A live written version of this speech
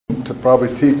to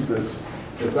probably teach this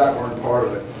if that weren't part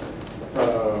of it.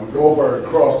 Goldberg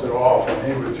crossed it off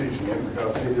when he was teaching it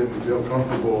because he didn't feel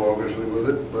comfortable, obviously, with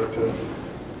it. But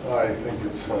I think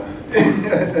it's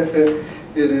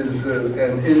it is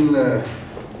an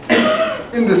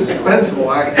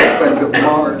indispensable aspect of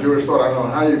modern Jewish thought. I don't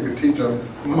know how you could teach a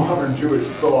modern Jewish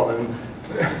thought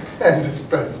and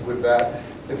dispense with that.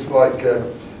 It's like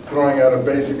throwing out a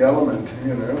basic element,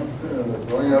 you know,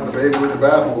 throwing out the baby with the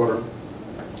bathwater.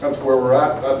 That's where we're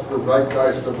at. That's the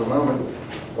zeitgeist of the moment,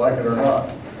 like it or not.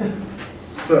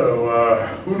 So,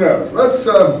 who knows? Let's,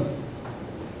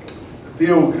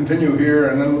 Theo will continue here,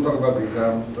 and then we'll talk about the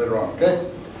exam later on, okay?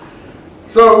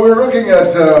 So, we're looking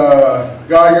at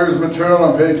Geiger's material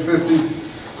on page 50.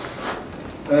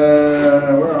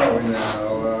 Where are we now?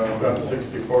 About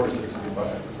 64 to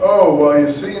 65. Oh, well,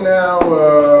 you see now,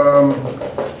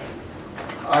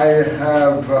 I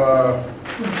have,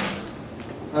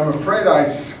 I'm afraid I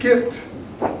skipped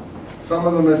some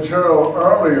of the material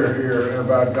earlier here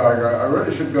about Geiger. I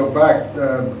really should go back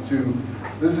to,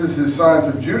 this is his Science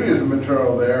of Judaism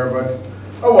material there, but,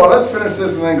 oh well, let's finish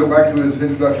this and then go back to his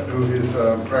introduction to his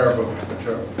prayer book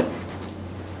material.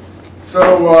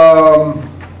 So,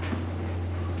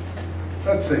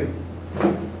 let's see.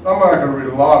 I'm not going to read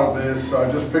a lot of this,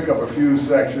 I'll just pick up a few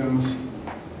sections.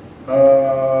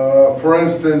 For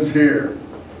instance, here,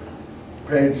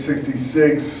 page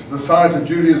 66, the science of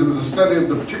Judaism is a study of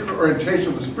the particular orientation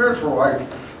of the spiritual life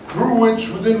through which,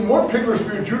 within what particular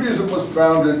sphere Judaism was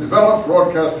founded, developed,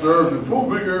 broadcast, preserved in full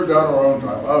vigor down our own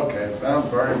time. Okay, sounds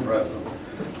very impressive.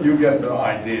 You get the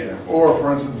idea. Or,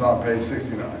 for instance, on page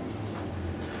 69.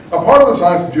 A part of the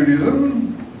science of Judaism,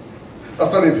 a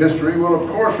study of history, will of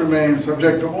course remain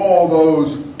subject to all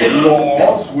those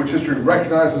laws which history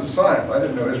recognizes as science. I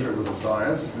didn't know history was a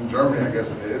science. In Germany, I guess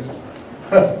it is.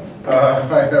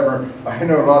 I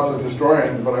know lots of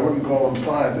historians, but I wouldn't call them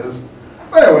scientists.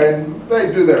 Anyway,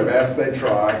 they do their best, they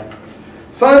try.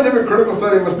 Scientific critical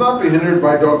study must not be hindered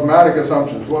by dogmatic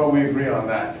assumptions. Well, we agree on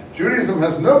that. Judaism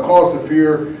has no cause to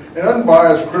fear an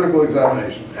unbiased critical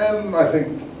examination, and I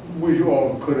think we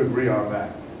all could agree on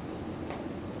that.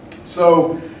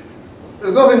 So,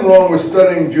 there's nothing wrong with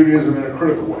studying Judaism in a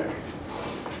critical way.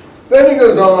 Then he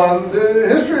goes on, the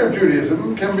history of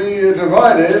Judaism can be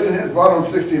divided, at bottom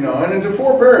 69, into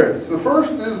 4 periods. The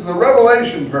first is the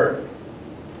Revelation period.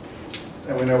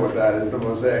 And we know what that is, the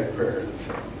Mosaic period.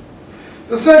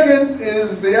 The second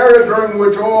is the era during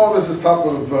which all, this is top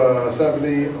of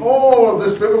 70, all of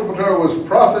this biblical material was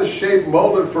processed, shaped,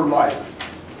 molded for life.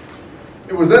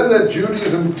 It was then that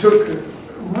Judaism took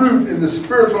root in the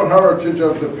spiritual heritage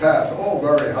of the past. All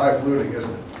very highfalutin, isn't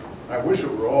it? I wish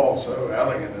it were all so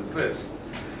elegant as this.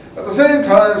 At the same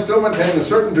time, still maintained a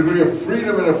certain degree of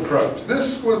freedom in approach.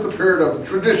 This was the period of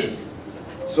tradition.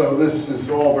 So this is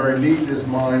all very neat in his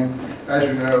mind. As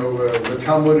you know, the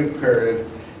Talmudic period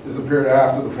is the period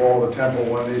after the fall of the temple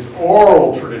when these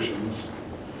oral traditions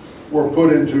were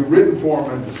put into written form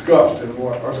and discussed in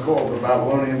what is called the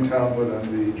Babylonian Talmud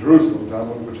and the Jerusalem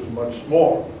Talmud, which is much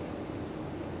smaller.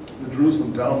 The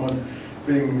Jerusalem Talmud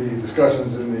being the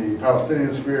discussions in the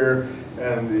Palestinian sphere,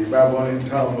 and the Babylonian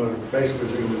Talmud basically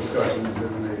being the discussions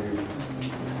in the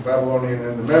Babylonian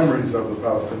and the memories of the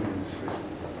Palestinian sphere.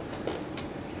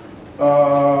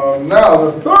 Now,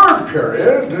 the third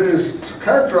period is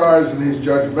characterized, and he's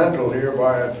judgmental here,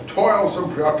 by a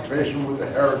toilsome preoccupation with the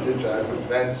heritage as it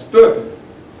then stood.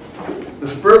 The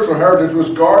spiritual heritage was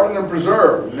guarded and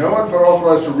preserved. No one felt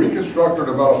authorized to reconstruct or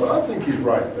develop it. I think he's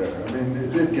right there. I mean,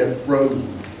 it did get frozen.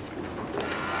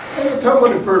 And the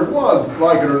Talmudic period was,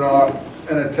 like it or not,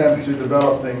 an attempt to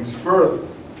develop things further.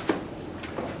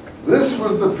 This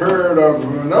was the period of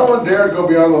no one dared go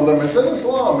beyond the limits, and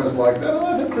Islam is like that, and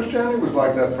I think Christianity was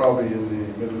like that probably in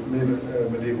the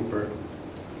medieval period.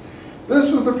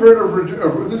 This was the period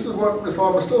of, this is what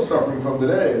Islam is still suffering from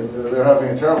today, and they're having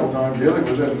a terrible time dealing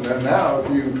with it, and now if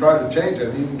you try to change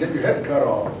it, you can get your head cut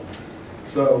off.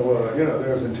 So, you know,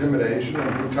 there's intimidation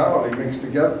and brutality mixed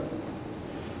together.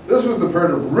 This was the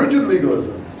period of rigid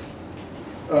legalism,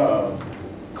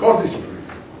 casuistry,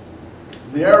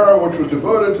 the era which was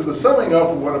devoted to the summing up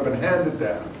of what had been handed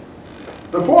down.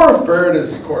 The fourth period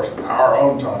is, of course, our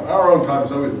own time. Our own time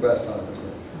is always the best time, isn't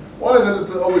it? Why is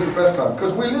it always the best time?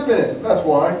 Because we live in it, that's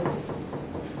why.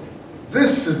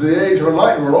 This is the age of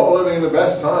enlightenment. We're all living in the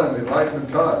best time, the enlightenment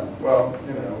time. Well,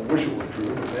 you know, wish it were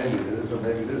true, but maybe it is, or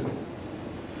maybe it isn't.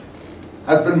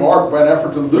 Has been marked by an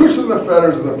effort to loosen the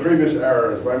fetters of the previous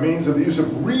eras by means of the use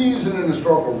of reason and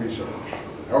historical research.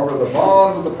 However, the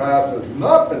bond with the past has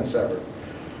not been severed.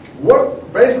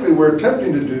 What basically we're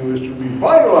attempting to do is to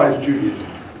revitalize Judaism,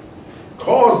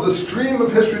 cause the stream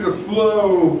of history to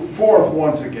flow forth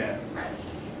once again.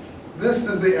 This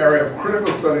is the area of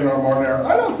critical study in our modern era.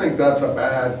 I don't think that's a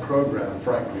bad program,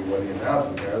 frankly, what he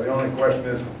announces there. The only question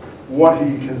is what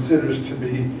he considers to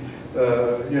be,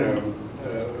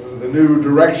 the new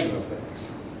direction of things.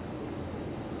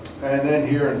 And then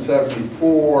here in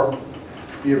 74,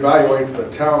 he evaluates the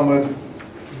Talmud,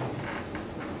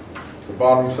 the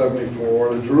bottom of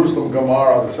 74, the Jerusalem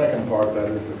Gemara, the second part, that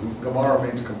is, the Gemara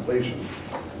means completion.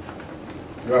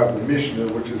 You have the Mishnah,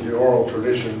 which is the oral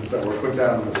traditions that were put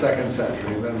down in the 2nd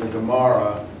century, and then the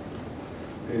Gemara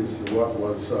is what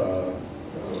was the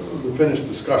finished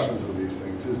discussions of these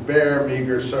things. It's bare,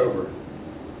 meager, sober,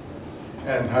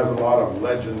 and has a lot of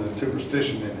legend and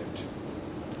superstition in it.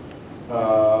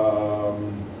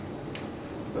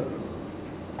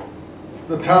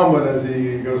 The Talmud, as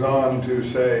he goes on to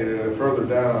say further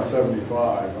down on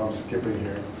 75, I'm skipping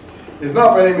here, is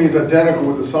not by any means identical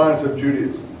with the science of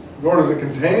Judaism, nor does it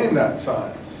contain that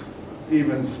science,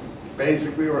 even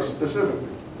basically or specifically.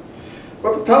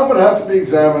 But the Talmud has to be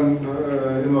examined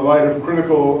in the light of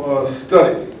critical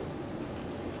study.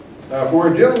 For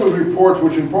we're dealing with reports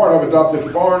which in part have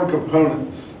adopted foreign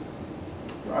components.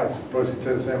 I suppose he'd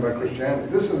say the same about Christianity.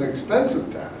 This is an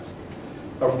extensive task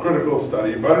of critical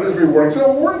study, but it is rewarding.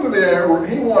 So we're into the area where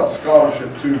he wants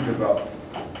scholarship to develop.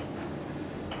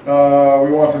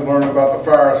 We want to learn about the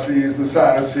Pharisees, the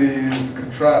Sadducees,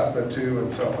 contrast the two,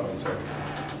 and so on and so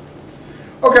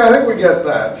forth. Okay, I think we get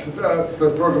that. That's the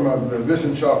program of the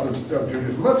Wissenschaft of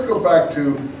Judaism. Let's go back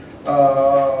to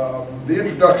the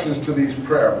introductions to these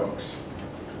prayer books.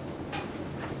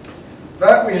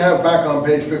 That we have back on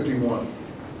page 51.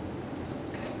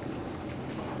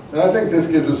 And I think this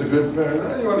gives us a good,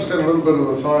 you understand a little bit of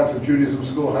the science of Judaism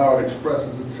school, how it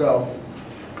expresses itself.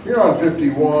 Here on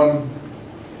 51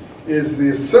 is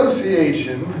the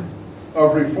Association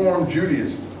of Reformed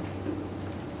Judaism.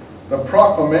 The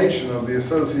proclamation of the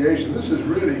association. This is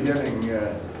really getting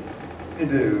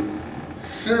into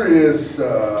serious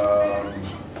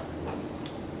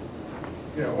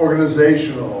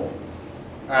organizational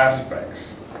aspects.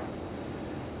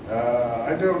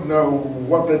 I don't know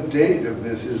what the date of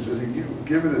this is. Does he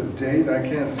give it a date? I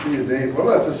can't see a date. Well,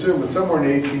 let's assume it's somewhere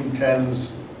in the 1810s,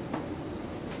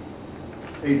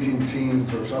 18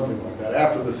 teens or something like that,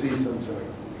 after the Sea-Sin.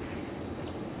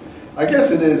 I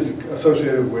guess it is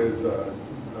associated with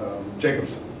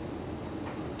Jacobson.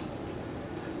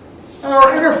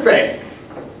 Our inner faith,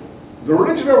 the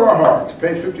religion of our hearts,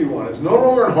 page 51, is no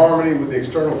longer in harmony with the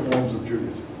external forms of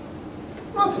Judaism.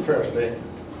 Well, that's a fair statement.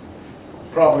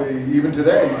 Probably even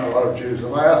today, a lot of Jews,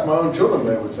 if I asked my own children,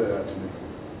 they would say that to me.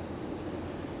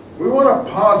 We want a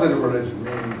positive religion,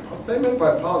 meaning they meant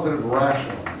by positive,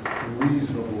 rational,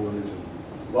 reasonable religion,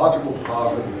 logical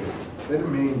positivism. They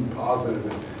didn't mean positive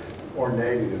or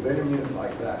negative. They didn't mean it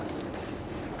like that.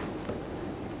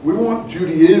 We want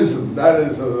Judaism. That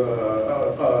is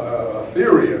a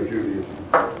theory of Judaism.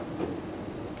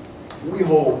 We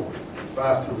hold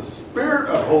fast to the spirit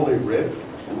of Holy Writ,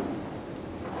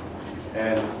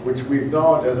 and which we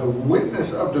acknowledge as a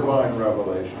witness of divine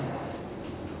revelation.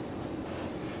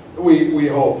 We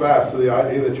hold fast to the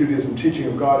idea that Judaism teaching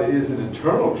of God is an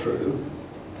eternal truth.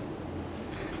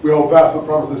 We hold fast to the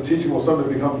promise this teaching will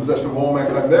someday become possession of all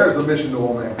mankind. There's the mission to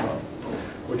all mankind,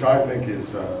 which I think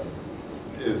is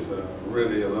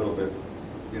really a little bit,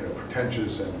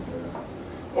 pretentious and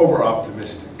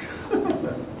over-optimistic.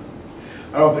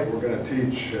 I don't think we're going to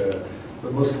teach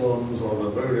the Muslims or the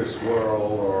Buddhist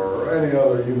world or any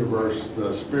other universe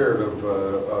the spirit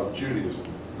of Judaism.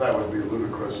 That would be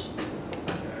ludicrous,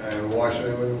 and why should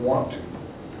anyone want to?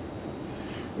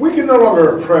 We can no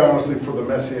longer pray honestly for the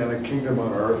Messianic kingdom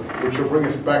on earth, which will bring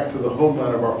us back to the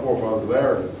homeland of our forefathers.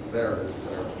 There it is, there it is,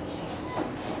 there it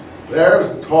is.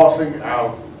 There's tossing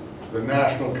out the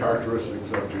national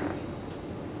characteristics of Judaism.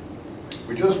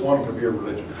 We just want it to be a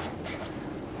religion.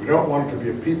 We don't want it to be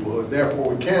a people,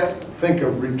 therefore we can't think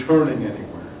of returning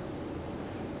anywhere.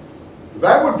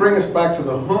 That would bring us back to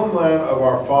the homeland of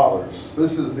our fathers.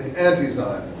 This is the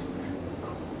anti-Zionism.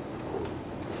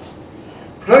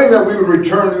 Pretending that we would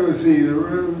return to, see,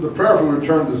 the prayer for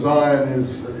return to Zion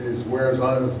is where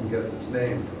Zionism gets its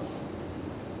name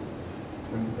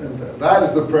from. And that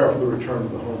is the prayer for the return to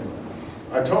the homeland.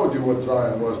 I told you what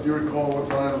Zion was. Do you recall what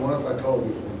Zion was? I told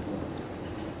you.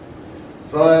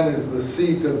 Zion is the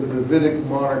seat of the Davidic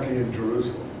monarchy in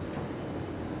Jerusalem.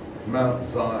 Mount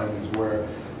Zion is where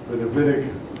the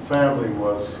Davidic family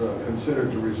was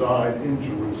considered to reside in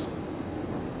Jerusalem.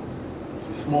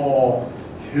 It's a small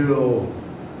hill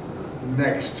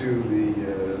next to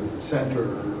the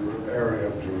center area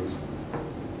of Jerusalem.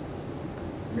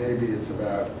 Maybe it's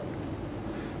about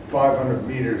 500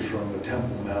 meters from the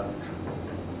Temple Mount.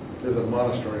 There's a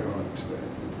monastery on it today.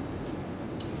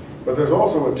 But there's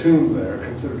also a tomb there,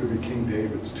 considered to be King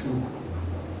David's tomb.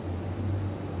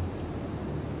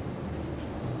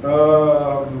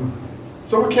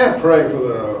 So we can't pray for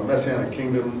the Messianic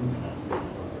kingdom.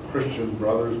 Christian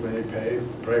brothers may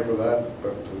pray for that,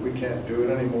 but we can't do it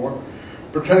anymore.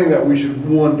 Pretending that we should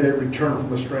one day return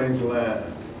from a strange land,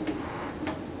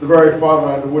 the very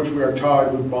fatherland to which we are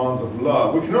tied with bonds of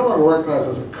love. We can no longer recognize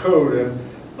as a code an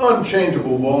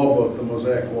unchangeable law book, the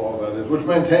Mosaic law that is, which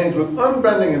maintains with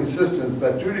unbending insistence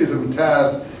that Judaism's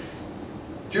task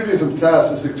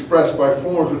is expressed by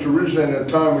forms which originated at a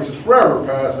time which is forever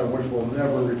past and which will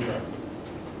never return.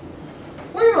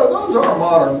 Well, you know, those are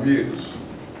modern views.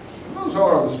 Those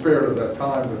are the spirit of that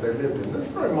time that they lived in. It's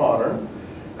very modern.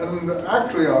 And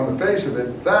actually, on the face of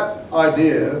it, that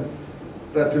idea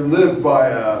that to live by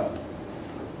a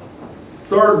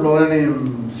 3rd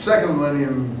millennium, 2nd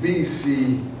millennium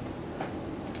BC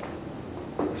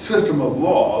system of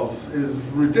laws is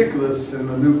ridiculous in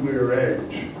the nuclear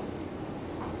age.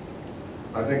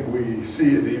 I think we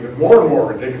see it even more and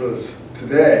more ridiculous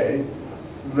today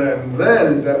than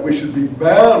then, that we should be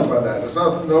bound by that. There's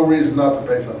no reason not to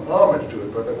pay some homage to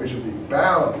it, but that we should be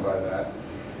bound by that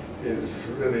is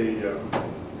really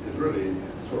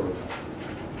sort of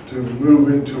to move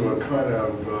into a kind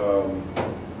of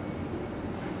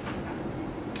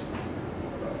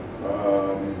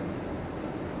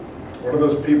what are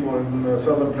those people in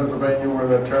southern Pennsylvania where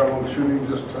that terrible shooting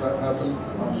just happened?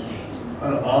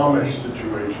 An Amish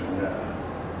situation, yeah.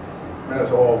 I mean,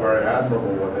 it's all very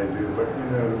admirable what they do, but you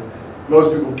know,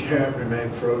 most people can't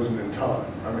remain frozen in time.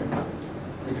 I mean,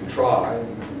 we can try,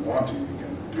 and if we want to, we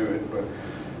can do it, but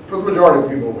for the majority of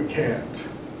people, we can't.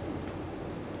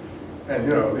 And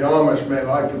you know, the Amish may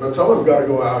like to, but someone's got to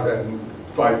go out and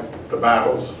fight the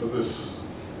battles for this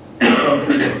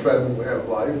country to defend the way of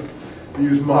life.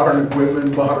 Use modern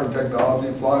equipment, modern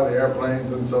technology, fly the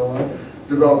airplanes and so on,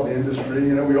 develop the industry.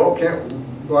 You know, we all can't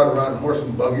ride around in horse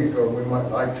and buggies, or we might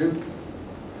like to.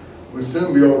 We'll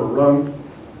soon be overrun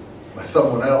by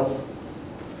someone else.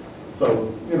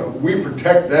 So, you know, we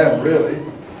protect them, really.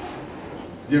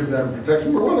 Give them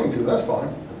protection. We're willing to, that's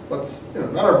fine. But, you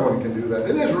know, not everyone can do that.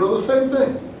 In Israel, the same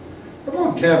thing.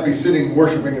 Everyone can't be sitting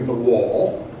worshiping at the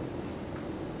wall.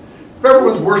 If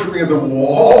everyone's worshiping at the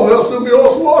wall, they'll soon be all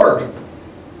slaughtered.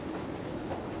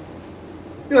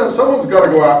 You know, someone's got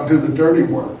to go out and do the dirty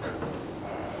work.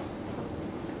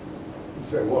 You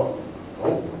say, well,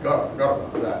 oh my God, I forgot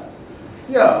about that.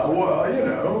 Yeah, well, you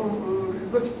know,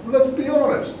 let's be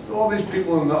honest. All these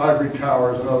people in the ivory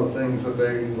towers and other things that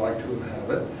they like to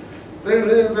inhabit, they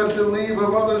live at the leave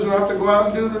of others who have to go out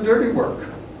and do the dirty work,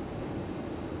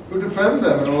 who defend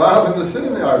them and allow them to sit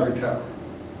in the ivory tower.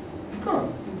 Come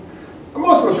on. And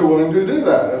most of us are willing to do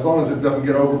that, as long as it doesn't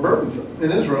get overburdensome.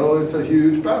 In Israel, it's a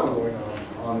huge battle going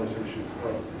on this issue.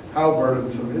 How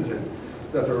burdensome is it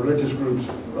that the religious groups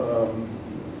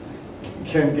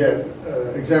can get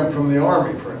exempt from the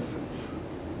army, for instance,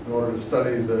 in order to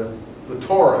study the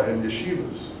Torah in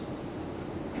yeshivas?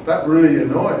 That really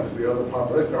annoys the other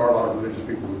population. There are a lot of religious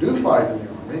people who do fight in the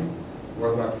army,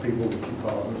 or not people with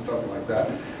kippahs and stuff like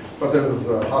that. But there's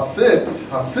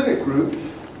Hasidic groups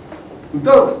who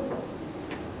don't.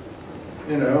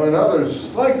 You know, and others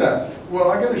like that.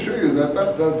 Well, I can assure you that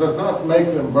does not make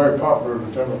them very popular in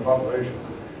the general population.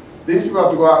 These people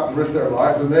have to go out and risk their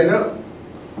lives, and they don't.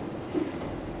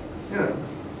 You know,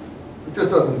 it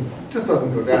just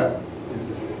doesn't go down. You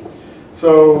see.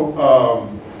 So,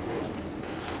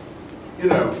 you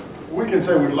know, we can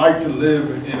say we'd like to live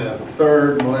in a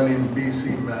 3rd millennium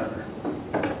BC manner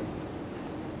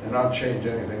and not change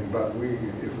anything. But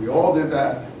if we all did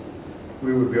that,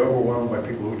 we would be overwhelmed by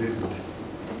people who didn't.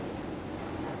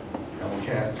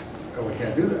 And we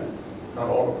can't do that. Not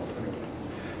all of us, anyway.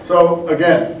 So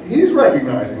again, he's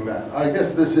recognizing that. I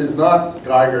guess this is not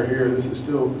Geiger here. This is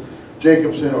still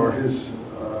Jacobson or his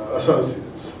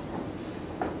associates.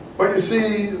 But you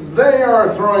see, they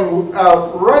are throwing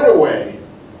out right away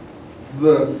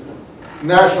the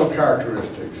national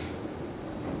characteristics.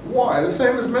 Why? The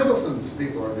same as Mendelssohn's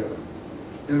people are doing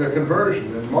in their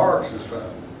conversion, in Marx's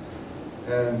family.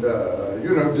 And,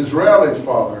 you know, Disraeli's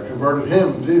father converted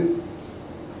him too.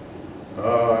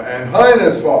 And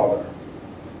Heine's father,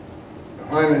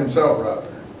 Heine himself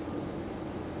rather,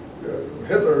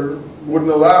 Hitler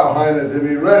wouldn't allow Heine to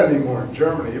be read anymore in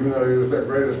Germany, even though he was their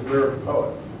greatest lyric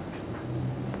poet.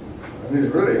 And he's a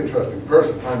really interesting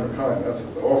person, Heinrich Heine. That's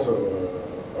also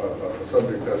a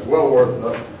subject that's well worth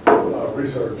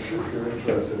research if you're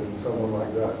interested in someone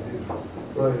like that. He's a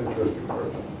really interesting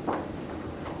person.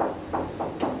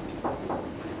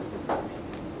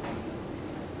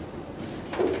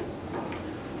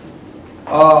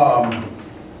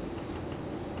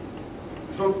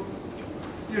 So,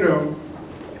 you know,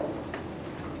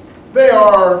 they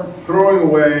are throwing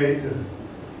away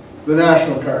the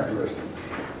national characteristics.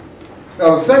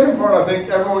 Now, the second part, I think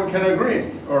everyone can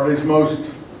agree, or at least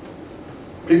most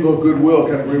people of goodwill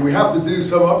can agree, we have to do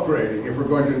some upgrading if we're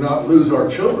going to not lose our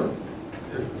children,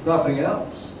 if nothing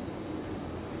else.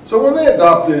 So when they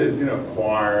adopted, you know,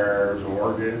 choirs,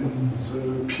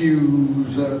 organs,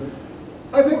 pews,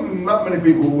 I think not many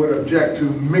people would object to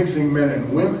mixing men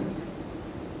and women,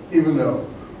 even though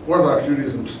Orthodox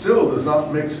Judaism still does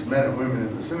not mix men and women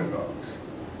in the synagogues.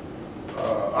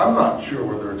 I'm not sure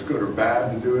whether it's good or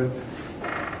bad to do it.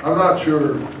 I'm not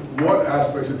sure what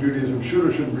aspects of Judaism should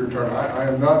or shouldn't be returned. I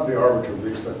am not the arbiter of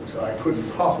these things. I couldn't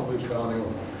possibly tell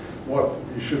anyone what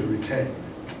you should retain.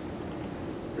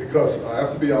 Because I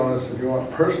have to be honest, if you want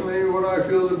personally what I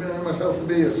feel to be myself to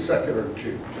be a secular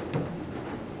Jew.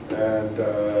 And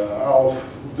I'll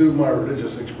do my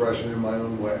religious expression in my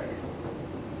own way.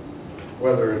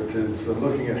 Whether it is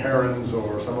looking at herons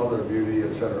or some other beauty,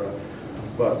 etc.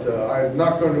 But I'm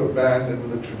not going to abandon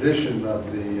the tradition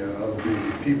of the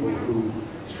people who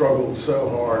struggled so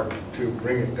hard to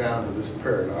bring it down to this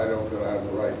period. I don't feel I have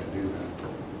the right to do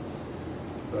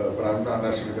that. But I'm not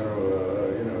necessarily going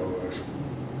to, you know,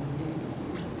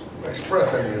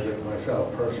 express any of it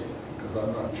myself personally, because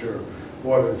I'm not sure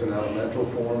what is an elemental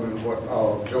form and what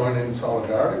I'll join in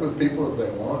solidarity with people if they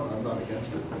want. I'm not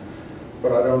against it.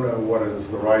 But I don't know what is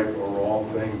the right or wrong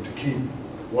thing to keep,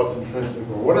 what's intrinsic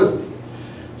or what isn't.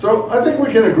 So I think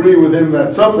we can agree with him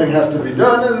that something has to be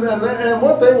done, and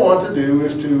what they want to do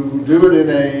is to do it in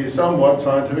a somewhat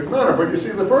scientific manner. But you see,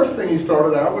 the first thing he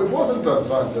started out with wasn't done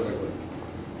scientifically.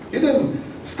 He didn't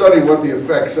study what the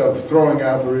effects of throwing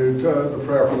out the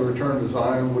prayer for the return to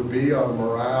Zion would be on the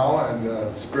morale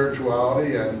and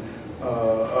spirituality and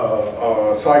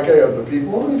psyche of the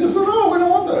people. He just said, no, we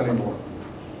don't want that anymore.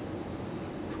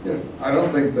 You know, I don't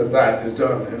think that that is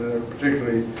done in a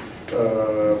particularly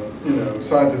you know,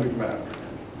 scientific manner.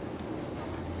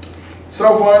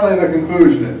 So finally, the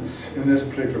conclusion is, in this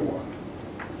particular one,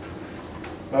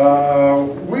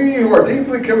 we who are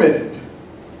deeply committed,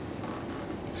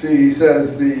 see, he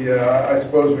says I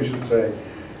suppose we should say,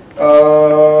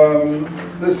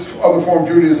 this other form of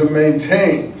Judaism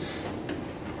maintains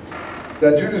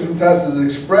that Judaism test is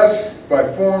expressed by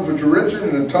forms which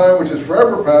originated in a time which is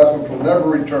forever past, which will never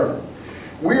return.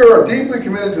 We are deeply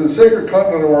committed to the sacred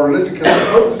content of our religion, can we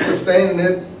hope to sustain in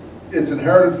it its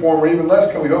inherited form, or even less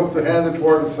can we hope to hand it to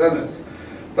our descendants.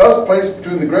 Thus placed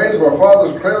between the graves of our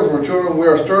fathers and cradles of our children, we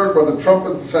are stirred by the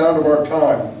trumpet sound of our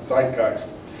time, zeitgeist.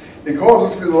 It calls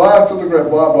us to be the last of the great,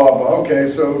 blah, blah, blah. Okay,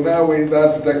 so now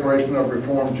that's a declaration of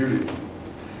Reformed Judaism.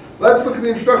 Let's look at the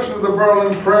introduction of the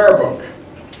Berlin Prayer Book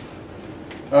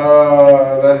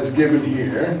that is given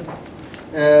here.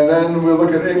 And then we'll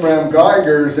look at Abraham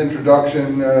Geiger's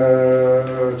introduction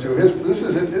to his,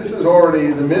 this is already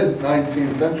the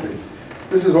mid-19th century.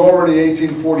 This is already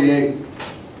 1848.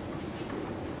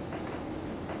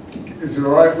 Is it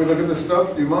all right if we look at this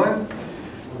stuff? Do you mind?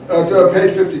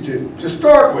 Page 52. To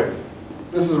start with,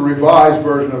 this is a revised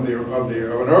version of an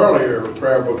earlier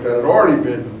prayer book that had already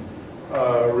been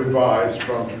revised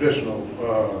from traditional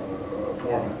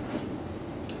formats.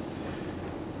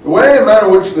 The way and manner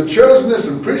in which the chosenness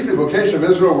and priestly vocation of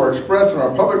Israel were expressed in our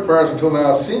public prayers until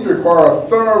now seem to require a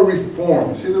thorough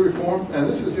reform. See the reform? And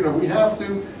this is, you know, we have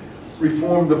to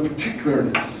reform the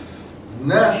particularness,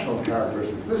 national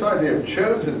characteristics. This idea of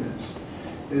chosenness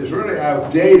is really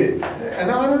outdated.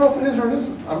 And I don't know if it is or it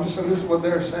isn't. I'm just saying this is what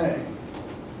they're saying.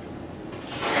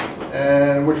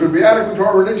 And which would be adequate to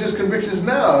our religious convictions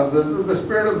now, the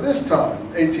spirit of this time,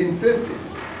 1850.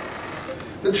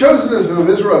 The chosenness of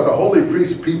Israel as a holy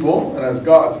priest people and as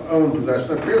God's own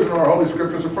possession appears in our Holy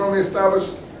Scriptures, a firmly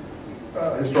established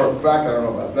historical fact. I don't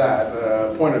know about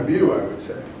that, point of view, I would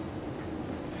say.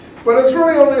 But it's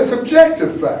really only a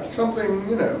subjective fact, something,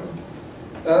 you know,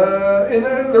 in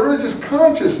the religious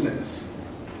consciousness.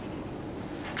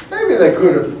 Maybe they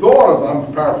could have thought of,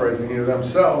 I'm paraphrasing here,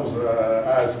 themselves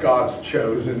as God's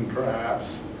chosen,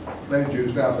 perhaps. Many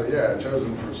Jews now say, yeah,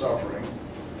 chosen for suffering.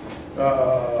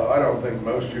 I don't think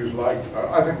most Jews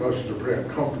I think most Jews are pretty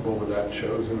uncomfortable with that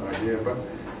chosen idea, but,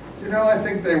 you know, I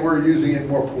think they were using it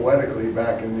more poetically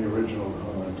back in the original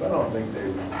times. I don't think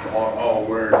they thought, oh,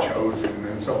 we're chosen,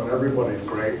 and so everybody's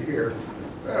great here.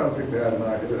 I don't think they had an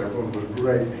idea that everyone was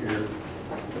great here.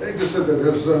 They just said that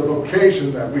there's a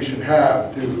vocation that we should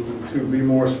have to be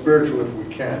more spiritual if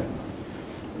we can,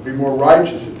 to be more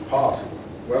righteous if possible.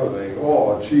 Whether they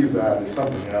all achieve that is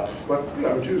something else. But, you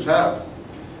know, Jews have,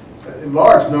 in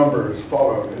large numbers,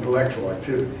 followed intellectual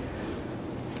activity.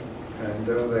 And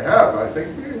they have, I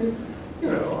think,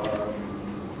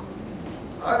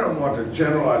 I don't want to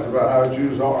generalize about how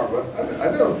Jews are, but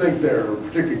I don't think they're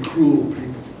particularly cruel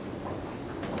people.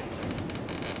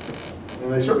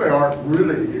 And they certainly aren't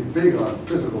really big on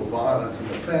physical violence in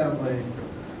the family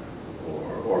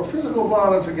or physical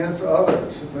violence against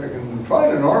others. If they can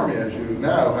fight an army, as you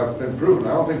now have been proven,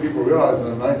 I don't think people realized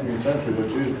in the 19th century that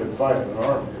Jews could fight an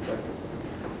army effectively.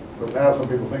 But now some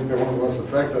people think they're one of the most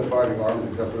effective fighting armies,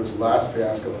 except for this last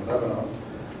fiasco in Lebanon,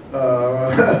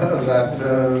 that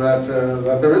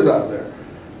there is out there.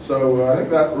 So I think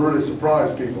that really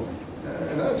surprised people.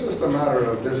 And that's just a matter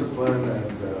of discipline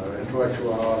and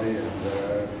intellectuality and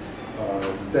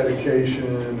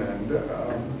dedication and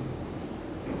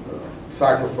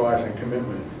sacrifice and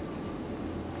commitment.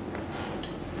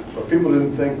 But people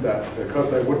didn't think that because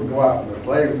they wouldn't go out in the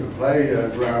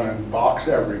playground and box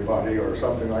everybody or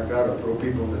something like that, or throw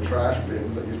people in the trash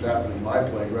bins. That used to happen in my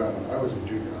playground when I was in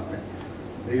junior high.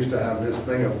 They used to have this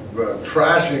thing of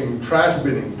trash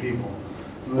binning people.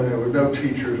 There were no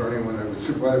teachers or anyone. They would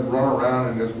simply run around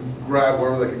and just grab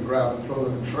wherever they could grab and throw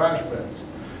them in trash bins.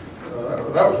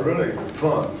 That was really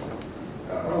fun.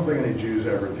 I don't think any Jews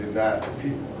ever did that to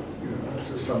people. It's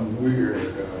just some weird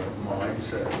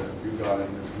mindset that you got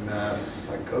in this mass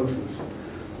psychosis,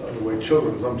 the way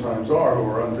children sometimes are, who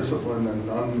are undisciplined and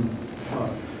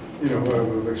who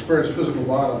have experienced physical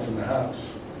violence in the house.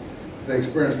 If they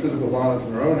experience physical violence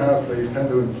in their own house, they tend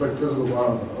to inflict physical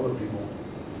violence on other people.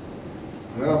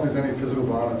 And I don't think there's any physical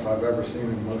violence I've ever seen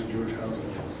in most Jewish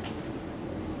households.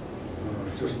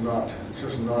 It's just not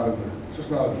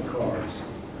in the cards.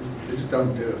 They just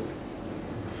don't do it.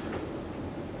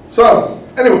 So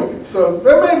anyway, so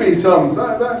there may be some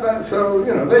so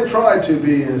they try to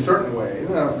be in a certain way. I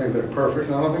don't think they're perfect,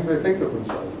 and I don't think they think of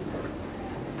themselves as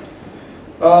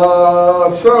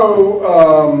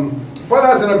perfect. But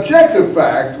as an objective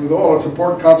fact, with all its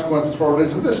important consequences for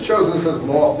religion, this chosenness has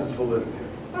lost its validity.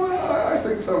 I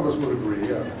think some of us would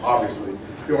agree. Obviously,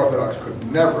 the Orthodox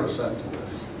could never assent to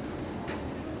this.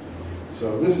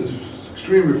 So this is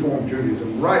extreme Reform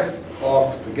Judaism right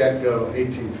off the get-go,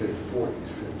 1840s,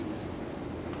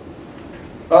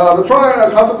 50s. The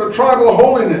concept of tribal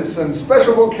holiness and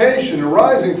special vocation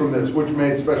arising from this, which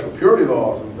made special purity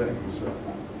laws and things,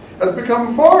 has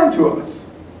become foreign to us.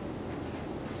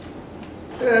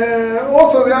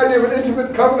 Also, the idea of an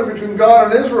intimate covenant between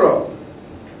God and Israel,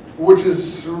 which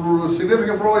is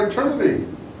significant for all eternity,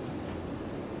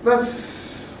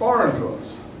 that's foreign to us.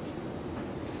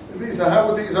 How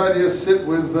would these ideas sit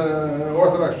with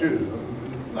Orthodox Jews?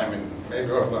 I mean, maybe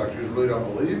Orthodox Jews really don't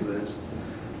believe this,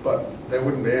 but they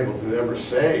wouldn't be able to ever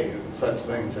say such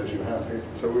things as you have here.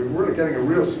 So we're really getting a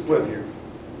real split here.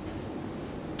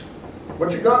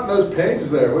 What you got in those pages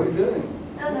there? What are you doing?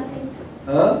 Oh, nothing.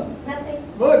 Huh? Nothing.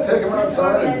 Well, take them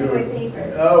outside and do it.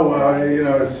 Papers. Oh, well,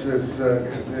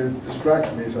 it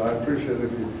distracts me, so I appreciate it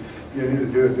if you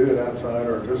need to do it outside,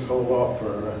 or just hold off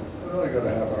for, I got a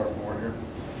half hour more here.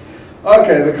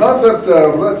 Okay, the concept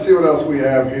of, let's see what else we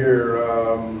have here.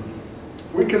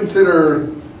 We consider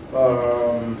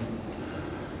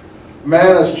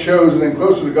man as chosen and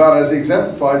closer to God as he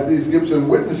exemplifies these gifts and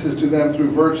witnesses to them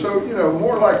through virtue. So,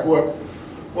 more like what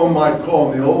one might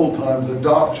call in the old times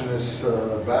adoptionist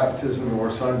baptism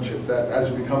or sonship, that as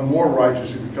you become more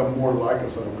righteous, you become more like a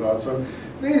son of God. So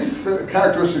these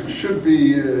characteristics should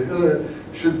be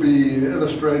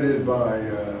illustrated by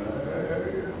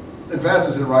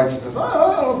advances in righteousness.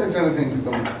 I don't think there's anything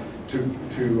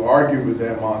to argue with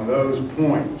them on those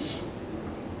points.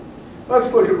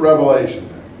 Let's look at Revelation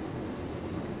then.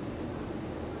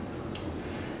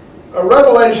 A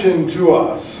revelation to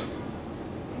us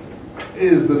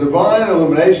is the divine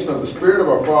illumination of the Spirit of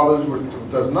our fathers, which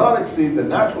does not exceed the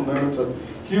natural limits of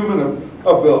human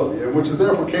ability, and which is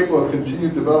therefore capable of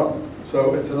continued development.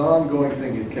 So it's an ongoing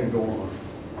thing, it can go on.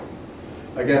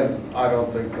 Again, I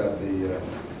don't think that the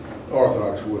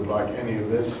Orthodox would like any of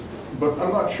this, but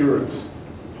I'm not sure it's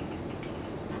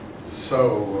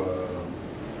so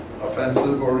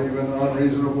offensive or even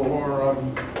unreasonable or,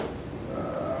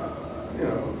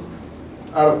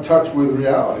 out of touch with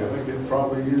reality. I think it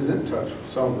probably is in touch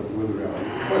some of it with reality.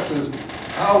 The question is,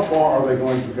 how far are they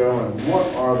going to go and what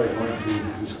are they going to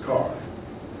discard?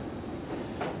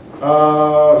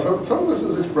 So some of this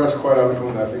is expressed quite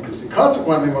eloquently, I think you see.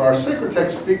 Consequently, when our sacred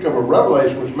texts speak of a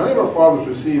revelation which many of our fathers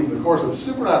received in the course of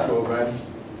supernatural events,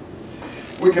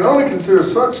 we can only consider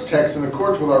such texts in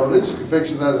accordance with our religious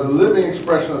convictions as a living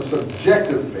expression of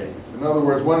subjective faith. In other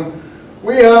words, when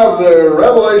we have the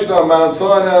revelation on Mount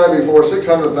Sinai before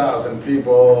 600,000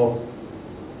 people,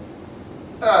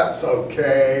 that's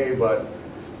okay, but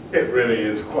it really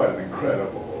is quite an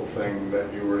incredible thing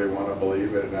that you really want to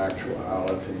believe in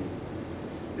actuality.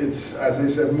 It's, as I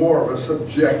said, more of a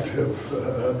subjective.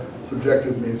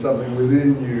 Subjective means something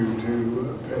within you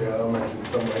to pay homage in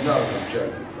some way, not an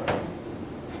objective thing.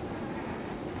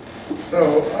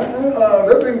 So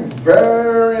they're being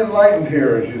very enlightened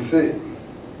here, as you see.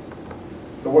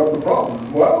 So what's the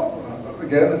problem? Well,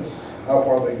 again, it's how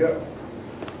far they go.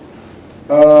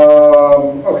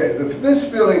 Okay, this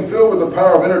feeling filled with the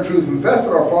power of inner truth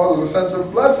invested our fathers with a sense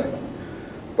of blessing.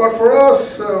 But for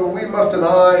us, we must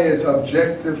deny its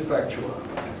objective factuality.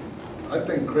 I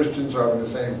think Christians are having the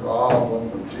same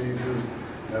problem with Jesus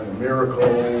and the miracles,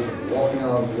 and walking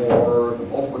on water, the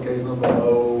multiplication of the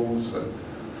loaves, and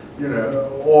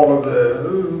all of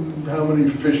the how many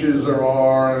fishes there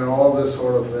are, and all this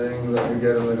sort of thing that we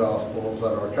get in the Gospels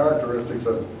that are characteristics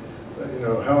of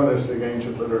Hellenistic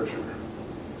ancient literature.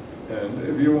 And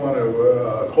if you want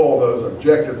to call those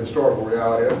objective historical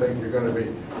reality, I think you're going to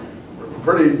be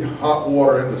pretty hot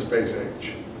water in the space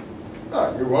age.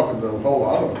 No, you're welcome to hold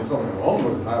on to them. There's nothing wrong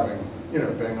with having,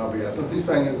 being obvious. He's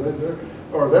saying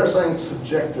they're saying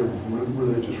subjective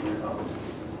religious reality.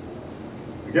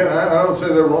 Again, I don't say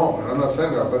they're wrong, and I'm not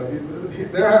saying they're, but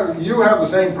you have the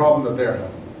same problem that they're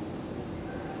having.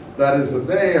 That is that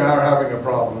they are having a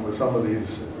problem with some of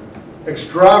these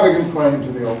extravagant claims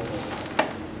in the Old Testament.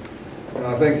 And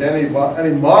I think any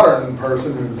modern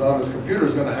person who's on his computer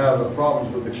is going to have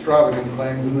problems with extravagant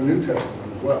claims in the New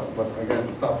Testament as well. But again,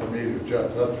 it's not for me to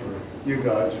judge. That's for you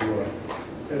guys who are,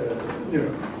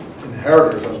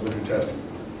 inheritors of the New Testament.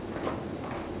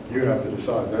 You have to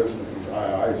decide those things.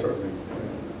 I certainly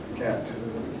can't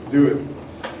do it.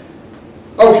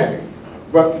 Okay,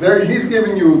 but they're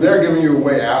giving you a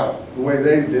way out. The way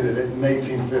they did it in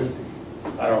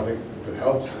 1850. I don't think if it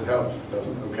helps. If it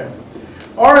doesn't, okay.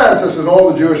 Our ancestors in all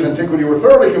the Jewish antiquity were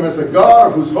thoroughly convinced that God,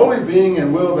 of whose holy being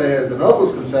and will they had the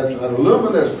noblest conception, had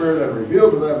illumined their spirit and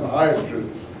revealed to them the highest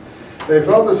truths. They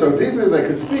felt this so deeply they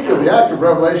could speak of the act of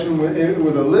revelation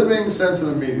with a living sense of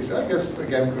immediacy. I guess,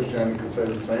 again, Christianity could say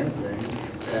the same thing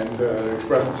and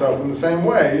express itself in the same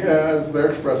way as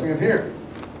they're expressing it here.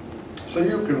 So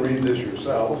you can read this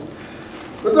yourselves.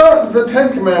 The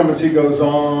Ten Commandments, he goes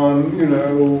on,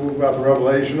 about the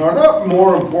revelation, are not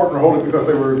more important or holy because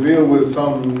they were revealed with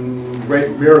some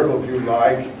great miracle, if you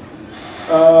like.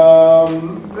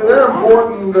 They're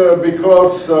important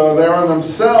because they are in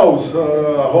themselves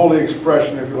a holy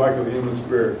expression, if you like, of the human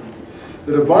spirit.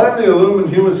 The divinely illumined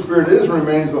human spirit is and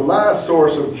remains the last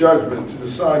source of judgment to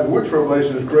decide which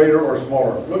revelation is greater or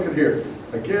smaller. Look at here.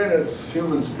 Again, it's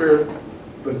human spirit,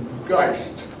 the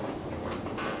Geist.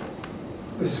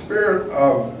 The spirit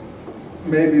of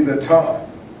maybe the time,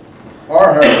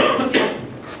 our heritage.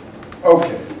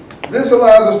 Okay, this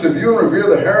allows us to view and revere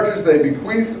the heritage they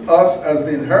bequeath us as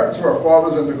the inheritance of our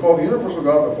fathers and to call the universal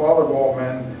God the Father of all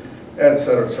men,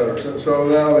 etc., etc. So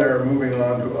now they're moving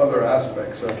on to other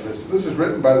aspects of this. This is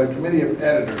written by the Committee of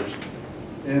Editors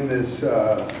in this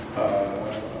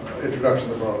introduction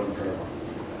to the Roman Parable.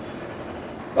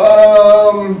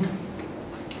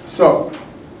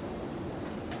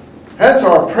 Hence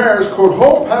our prayers quote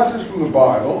whole passages from the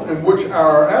Bible in which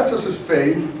our ancestors'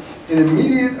 faith in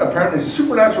immediate, apparently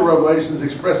supernatural revelations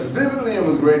expressed vividly and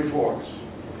with great force.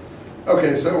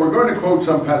 Okay, so we're going to quote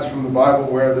some passage from the Bible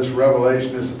where this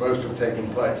revelation is supposed to have taken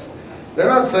place. They're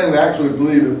not saying they actually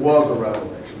believe it was a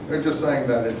revelation. They're just saying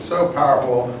that it's so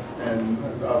powerful and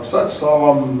of such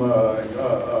solemn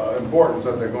importance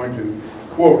that they're going to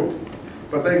quote it.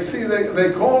 But they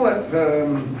call it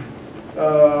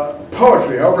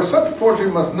poetry. However, such poetry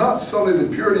must not sully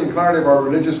the purity and clarity of our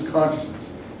religious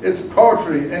consciousness. It's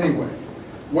poetry anyway.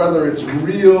 Whether it's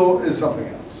real is something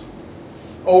else.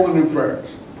 Old and new prayers.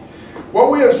 What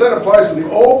we have said applies to the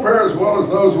old prayers as well as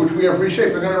those which we have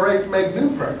reshaped. They're going to make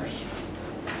new prayers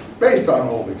based on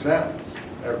old examples,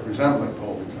 resembling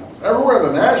old examples. Everywhere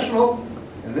the national,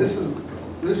 and this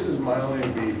is my only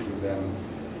beef with them,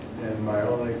 and my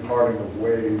only parting of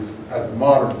ways as a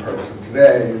modern person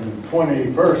today in the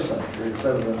 21st century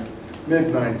instead of the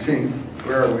mid-19th.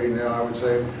 Where are we now? I would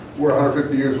say we're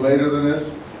 150 years later than this.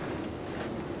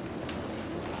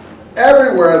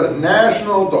 Everywhere the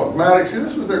national dogmatic, see,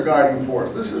 this was their guiding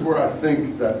force. This is where I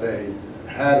think that they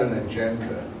had an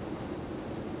agenda,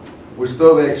 which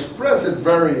though they express it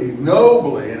very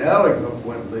nobly and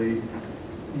eloquently,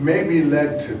 maybe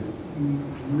led to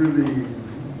really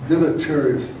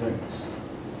deleterious things.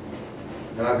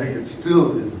 And I think it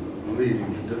still is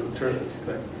leading to deleterious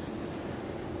things.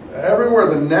 Everywhere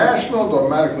the national,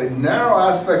 dogmatically narrow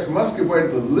aspects must give way to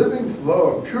the living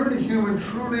flow of purely human,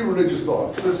 truly religious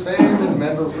thoughts. The same in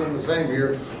Mendelssohn, the same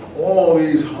here, all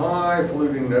these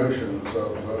highfalutin notions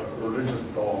of religious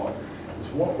thought is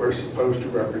what we're supposed to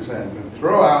represent, and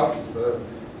throw out the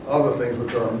other things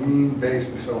which are mean, base,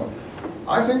 and so on.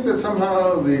 I think that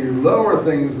somehow the lower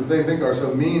things that they think are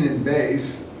so mean and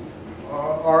base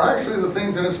are actually the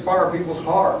things that inspire people's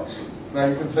hearts. Now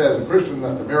you can say as a Christian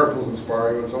that the miracles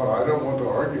inspire you and so on. I don't want to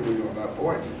argue with you on that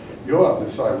point. You'll have to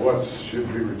decide what should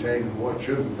be retained and what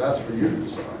shouldn't. That's for you to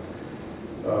decide.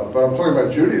 But I'm talking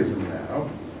about Judaism now,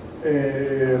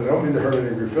 and I don't mean to hurt any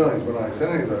of your feelings when I say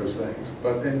any of those things.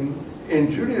 But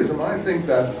in Judaism, I think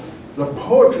that the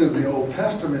poetry of the Old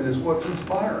Testament is what's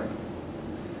inspiring.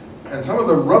 And some of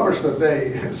the rubbish that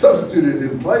they substituted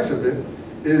in place of it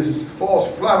falls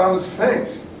flat on its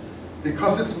face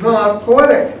because it's not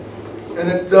poetic and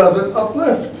it doesn't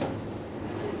uplift.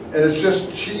 And it's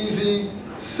just cheesy,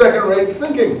 second-rate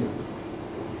thinking.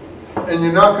 And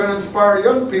you're not going to inspire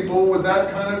young people with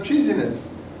that kind of cheesiness.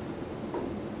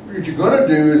 What you're going to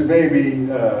do is maybe,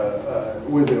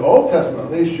 with the Old Testament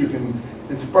at least, you can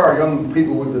inspire young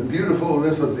people with the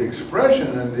beautifulness of the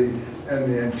expression and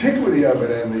the antiquity of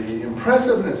it and the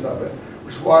impressiveness of it,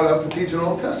 which is why I love to teach an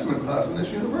Old Testament class in this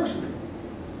university.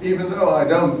 Even though I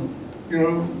don't,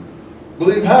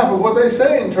 believe half of what they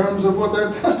say in terms of what they're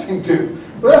attesting to.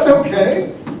 But that's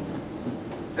okay.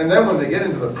 And then when they get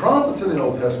into the prophets in the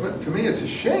Old Testament, to me it's a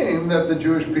shame that the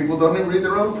Jewish people don't even read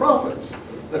their own prophets.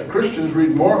 That Christians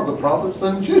read more of the prophets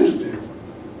than Jews do.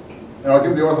 And I'll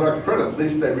give the Orthodox credit, at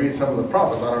least they read some of the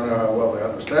prophets. I don't know how well they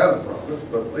understand the prophets,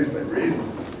 but at least they read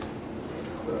them.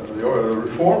 The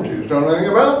Reformed Jews don't know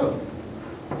anything about them.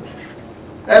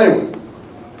 Anyway,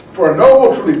 for a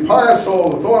noble, truly pious soul,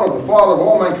 the thought of the Father of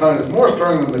all mankind is more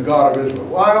stirring than the God of Israel.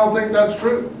 Well, I don't think that's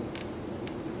true.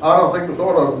 I don't think the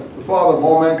thought of the Father of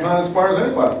all mankind inspires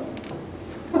anybody.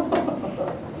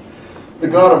 The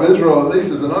God of Israel, at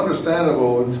least, is an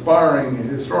understandable, inspiring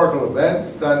historical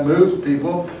event that moves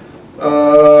people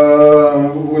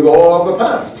with all of the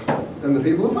past and the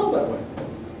people who felt that way.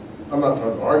 I'm not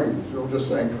trying to argue with you. I'm just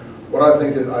saying what I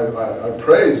think is, I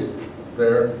praise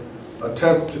their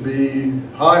attempt to be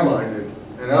high-minded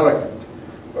and elegant,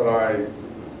 but I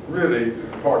really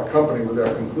part company with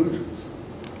their conclusions,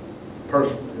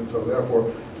 personally. And so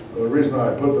therefore, the reason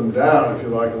I put them down, if you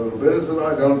like, a little bit, is that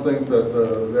I don't think that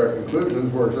their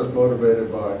conclusions were just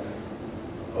motivated by,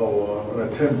 an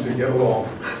attempt to get along.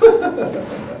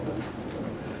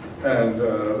 And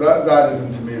that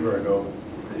isn't to me very noble.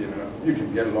 You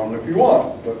can get along if you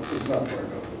want, but it's not very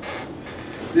noble.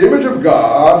 The image of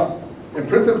God,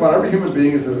 imprinted upon every human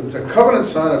being, is a covenant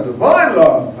sign of divine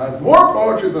love, has more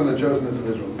poetry than the chosenness of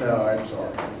Israel. No, I'm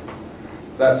sorry.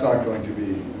 That's not going to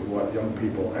be what young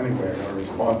people anyway are going to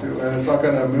respond to, and it's not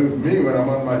going to move me when I'm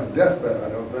on my deathbed, I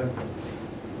don't think.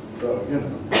 So,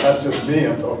 that's just me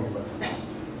I'm talking about.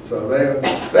 So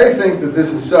they think that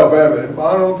this is self-evident,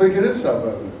 but I don't think it is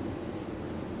self-evident.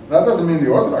 That doesn't mean the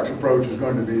Orthodox approach is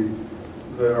going to be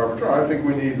the arbitrary. I think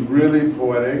we need really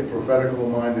poetic,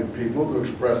 prophetical-minded people to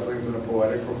express things in a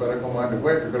poetic, prophetical-minded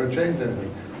way if you're going to change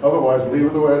anything. Otherwise, leave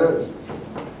it the way it is.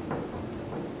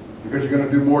 Because you're going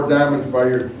to do more damage by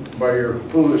your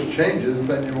foolish changes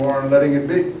than you are in letting it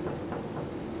be.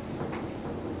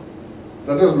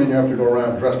 That doesn't mean you have to go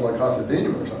around dressed like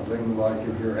Hasidim or something, like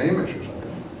if you're Amish or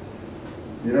something.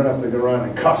 You don't have to go around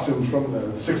in costumes from the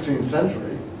 16th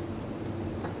century.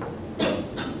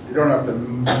 You don't have to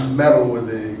meddle with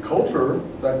the culture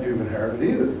that you've inherited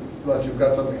either, unless you've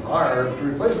got something higher to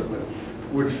replace it with,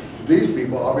 which these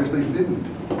people obviously didn't.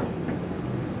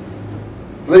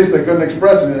 At least they couldn't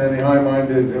express it in any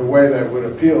high-minded way that would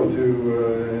appeal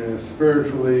to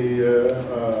spiritually,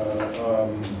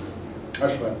 how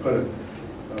should I put it,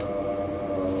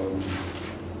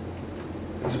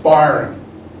 inspiring,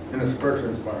 in a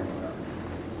spiritually inspiring manner.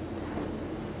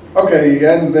 Okay,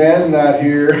 and then that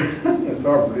here, it's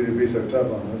hard for me to be so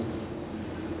tough on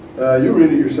this. You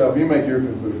read it yourself, you make your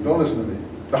conclusion, don't listen to me.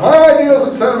 The high ideals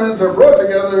and sentiments are brought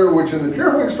together, which in the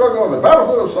purifying struggle on the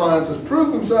battlefield of science has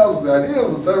proved themselves the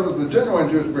ideals and sentiments of the genuine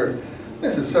Jewish spirit.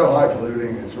 This is so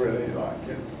highfalutin, it's really like,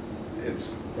 it's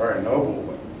very noble,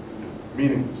 but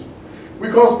meaningless. We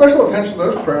call special attention to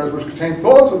those prayers which contain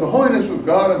thoughts of the holiness of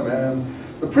God and man,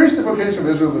 the priestly vocation of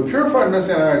Israel, the purified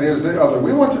messianic ideas of the other.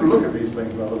 We want you to look at these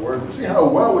things, in other words, and see how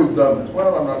well we've done this.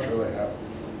 Well, I'm not sure they have.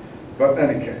 But in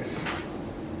any case,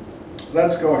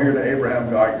 let's go here to Abraham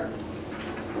Geiger.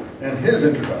 And his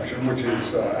introduction, which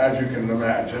is, as you can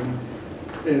imagine,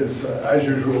 is, as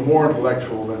usual, more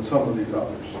intellectual than some of these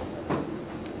others.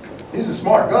 He's a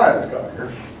smart guy, this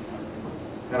Geiger.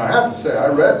 And I have to say, I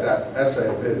read that essay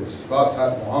of his, Was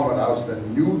hat Mohammed aus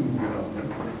den Juden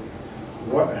genommen,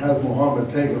 what has Muhammad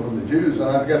taken from the Jews? And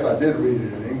I guess I did read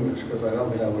it in English because I don't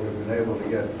think I would have been able to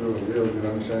get through a really good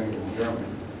understanding of the German.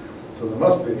 So there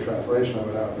must be a translation of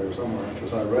it out there somewhere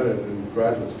because I read it in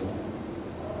graduate school.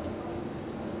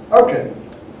 Okay.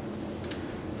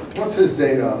 What's his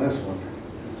date on this one?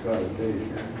 He's got a date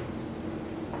here.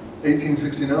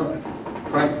 1869,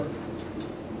 Frankfurt.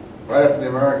 Right after the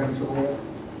American Civil War.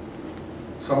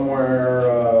 Somewhere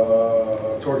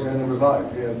towards the end of his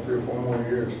life. He had 3 or 4 more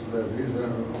years to live. He's a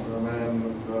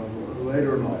man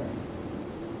later in life.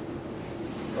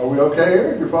 Are we okay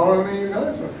here? You following me, you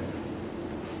guys? Okay.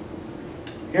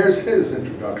 Here's his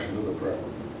introduction to the prayer book.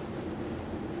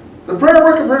 The prayer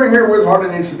book appearing herewith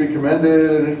hardly needs to be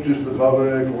commended and introduced to the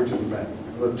public, for which it is meant.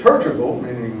 Liturgical,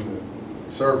 meaning the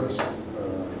service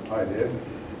idea,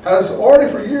 has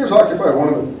already for years occupied one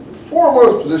of the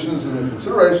foremost positions in the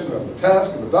consideration of the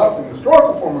task of adopting the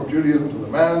historical form of Judaism to the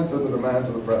demands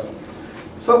of the present.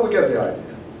 So we get the idea.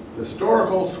 The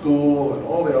historical school and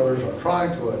all the others are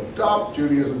trying to adopt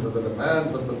Judaism to the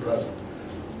demands of the present.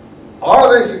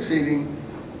 Are they succeeding?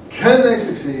 Can they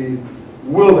succeed?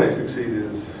 Will they succeed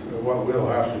is what we'll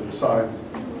have to decide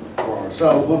for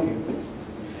ourselves looking at this.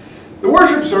 The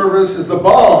worship service is the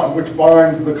bond which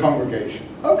binds the congregation.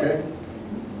 Okay,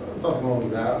 nothing wrong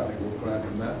with that. I think we'll grant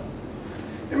him that.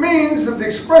 It means that the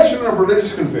expression of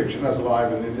religious conviction as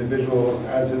alive in the individual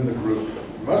as in the group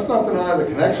must not deny the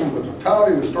connection with the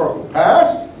totality of the historical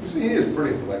past. You see, he is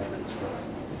pretty intellectually expressed.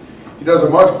 He does a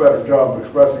much better job of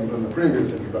expressing than the previous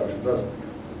introduction, doesn't he?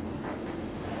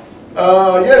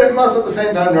 Yet it must at the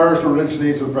same time nourish the religious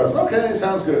needs of the present. Okay,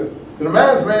 sounds good. The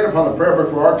demands made upon the prayer book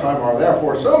for our time are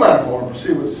therefore so manifold and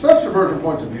proceed with such divergent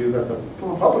points of view that the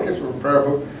publication of a prayer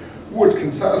book which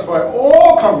can satisfy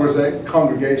all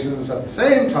congregations at the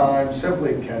same time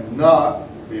simply cannot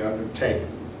be undertaken.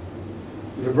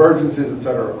 The divergences,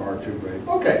 etc., are too great.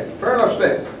 Okay, fair enough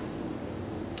statement.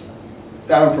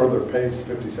 Down further, page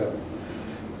 57.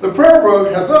 The prayer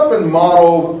book has not been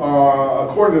modeled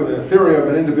according to the theory of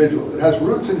an individual. It has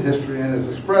roots in history and is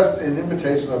expressed in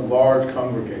invitations of large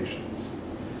congregations.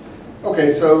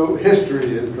 Okay, so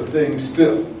history is the thing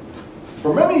still.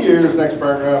 For many years, next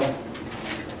paragraph,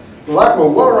 the lack of a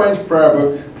well-arranged prayer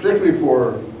book, particularly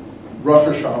for Rosh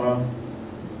Hashanah,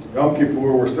 Yom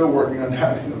Kippur, we're still working on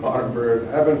that in the modern period,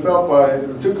 have been felt by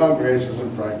the 2 congregations in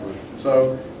Frankfurt.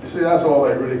 So, you see, that's all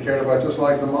they really cared about, just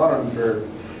like the modern period.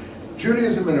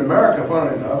 Judaism in America,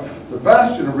 funnily enough, the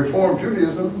bastion of Reformed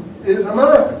Judaism is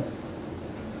America.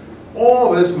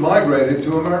 All this migrated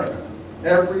to America,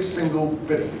 every single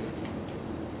bit of it.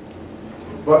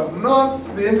 But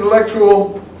not the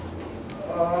intellectual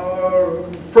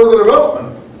further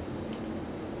development of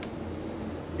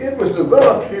it. It was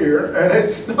developed here and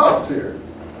it stopped here.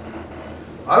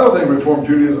 I don't think Reformed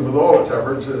Judaism, with all its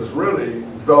efforts, has really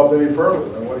developed any further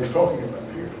than what he's talking about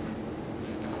here.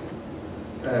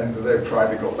 And they've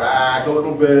tried to go back a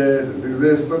little bit and do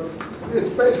this, but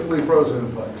it's basically frozen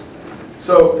in place.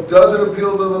 So does it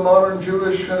appeal to the modern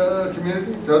Jewish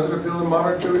community? Does it appeal to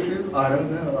modern Jewish youth? I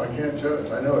don't know. I can't judge.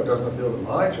 I know it doesn't appeal to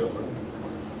my children.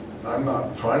 I'm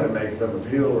not trying to make them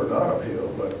appeal or not appeal,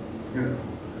 but, you know,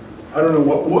 I don't know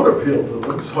what would appeal to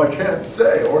them, so I can't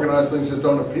say. Organized things just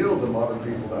don't appeal to modern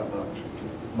people that much.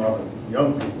 Modern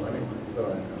young people, anyway, that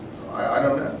I know. So I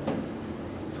don't know.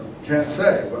 So I can't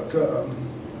say, but,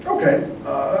 okay.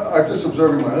 I'm just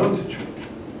observing my own situation.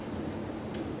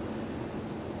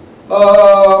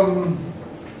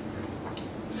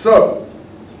 So,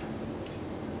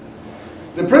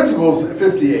 the principles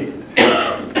 58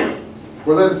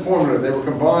 were then formulated. They were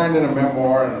combined in a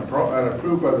memoir and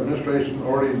approved by the administration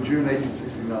already in June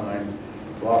 1869,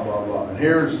 blah, blah, blah. And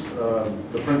here's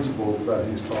the principles that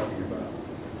he's talking about.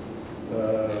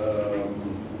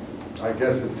 I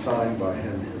guess it's signed by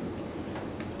him here.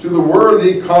 To the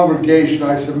worthy congregation,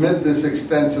 I submit this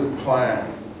extensive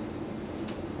plan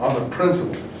on the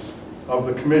principles of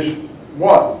the commission.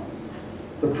 1.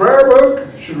 The prayer book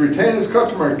should retain its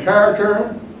customary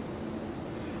character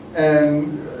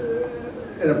and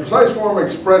in a precise form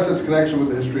express its connection with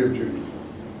the history of Judaism.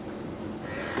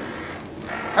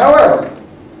 However,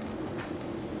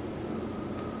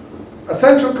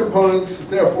 essential components,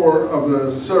 therefore, of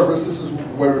the service, this is the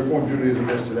way Reformed Judaism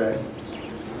is today.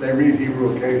 They read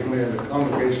Hebrew occasionally and the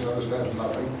congregation understands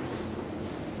nothing.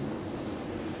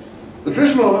 The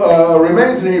traditional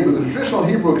remains in Hebrew. The traditional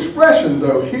Hebrew expression,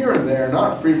 though, here and there,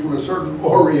 not free from a certain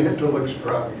Oriental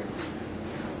extravagance.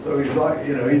 So he's like,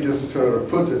 you know, he just sort of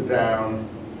puts it down.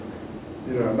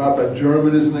 You know, not that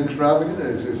German isn't extravagant.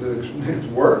 It's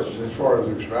worse as far as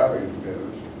extravagance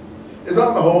goes. It's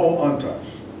on the whole untouched.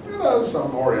 You know,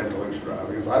 some Oriental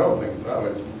extravagance. I don't think so.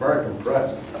 It's very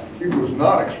compressed. Hebrew is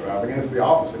not extravagant, it's the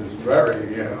opposite. It's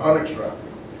very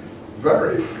unextravagant,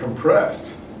 very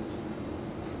compressed.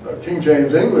 King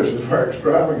James English is very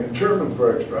extravagant, German's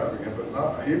very extravagant, but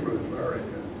not Hebrew is very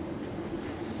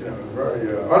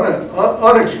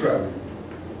unextravagant.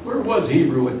 Where was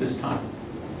Hebrew at this time?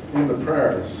 In the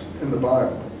prayers, in the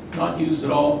Bible. Not used at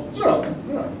all? No,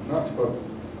 not spoken.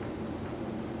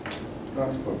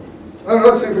 Not spoken.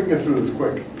 Let's see if we can get through this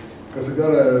quick. Because I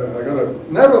gotta,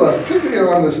 nevertheless,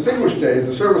 particularly on distinguished days,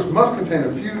 the service must contain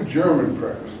a few German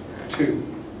prayers, 2.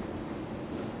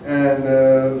 And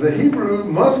the Hebrew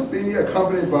must be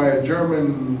accompanied by a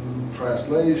German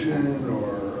translation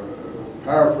or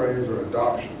paraphrase or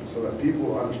adoption so that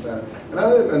people understand. And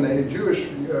in a Jewish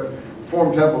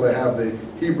Reformed temple, they have the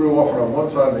Hebrew often on one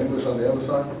side and English on the other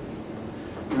side.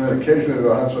 And then occasionally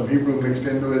they'll have some Hebrew mixed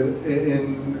into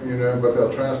it, but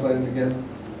they'll translate it again.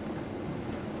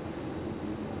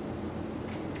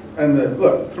 And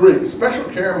look, 3, special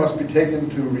care must be taken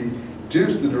to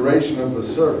reduce the duration of the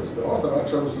service. The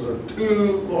Orthodox services are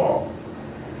too long.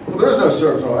 Well, there is no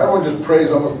service at all. Everyone just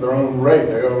prays almost at their own rate.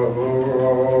 They go,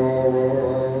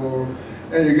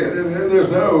 and there's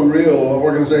no real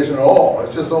organization at all.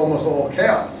 It's just almost all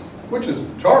chaos, which is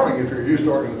charming if you're used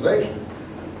to organization.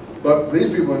 But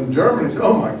these people in Germany say,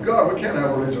 oh my God, we can't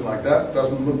have a religion like that. It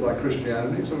doesn't look like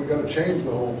Christianity, so we've got to change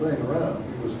the whole thing around.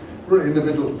 Because really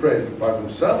individuals pray by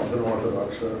themselves in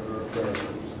Orthodox prayer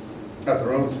service at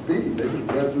their own speed. They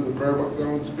just read through the prayer book at their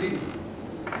own speed.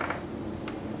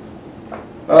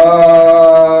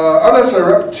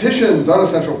 Unnecessary repetitions,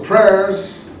 unessential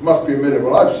prayers must be omitted.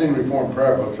 Well, I've seen Reformed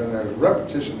prayer books, and there's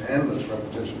repetition, endless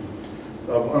repetition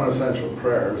of unessential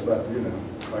prayers that,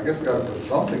 I guess I got to put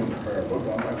something in the prayer book.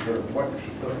 I'm not sure what you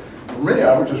should do. For me,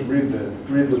 I would just read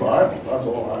the Bible. That's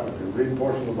all I would do. Read a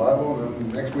portion of the Bible, and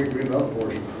then next week read another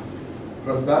portion.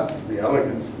 Because that's the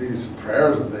elegance. These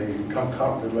prayers that they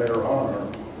concocted later on are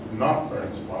not very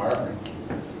inspiring.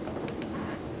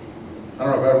 I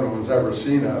don't know if everyone's ever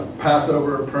seen a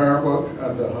Passover prayer book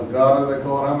at the Haggadah, they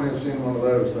call it. How many have seen one of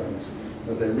those things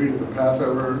that they read at the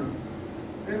Passover?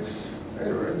 It's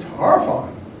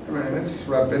horrifying. I mean, it's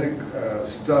rabbinic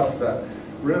stuff that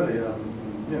really,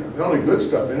 the only good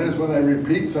stuff in it is when they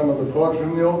repeat some of the poetry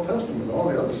from the Old Testament. All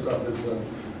the other stuff is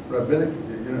rabbinic,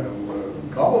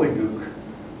 gobbledygook.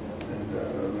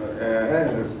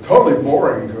 And it's totally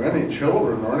boring to any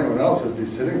children or anyone else who'd be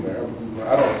sitting there.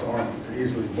 Adults aren't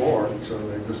easily bored, so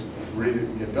they just read it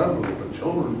and get done with it. But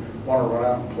children want to run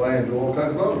out and play and do all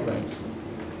kinds of other things.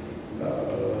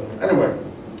 Anyway,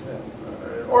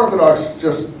 Orthodox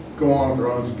just go on at their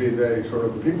own speed. They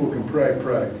the people who can pray.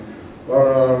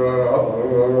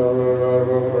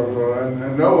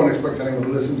 And no one expects anyone to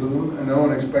listen to them, and no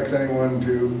one expects anyone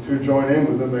to join in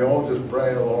with them. They all just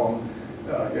pray along,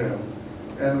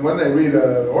 And when they read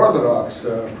the Orthodox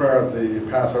prayer at the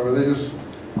Passover,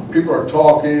 people are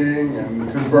talking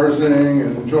and conversing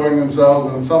and enjoying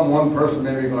themselves, and one person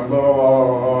maybe going blah, blah,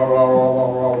 blah, blah, blah,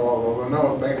 blah, blah, blah, and no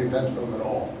one's paying attention to them at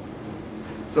all.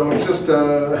 So it's just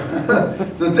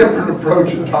it's a different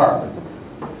approach entirely.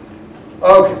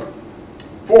 Okay.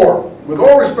 4. With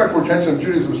all respect for attention of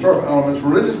Judaism's historical elements,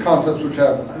 religious concepts which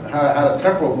have had a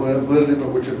temporal validity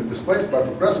but which have been displaced by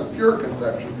progressive pure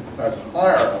conception as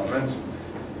higher elements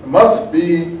must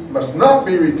not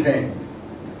be retained.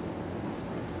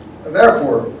 And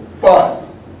therefore, 5.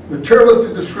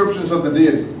 Materialistic descriptions of the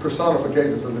deity,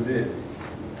 personifications of the deity,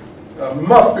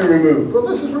 must be removed. Well,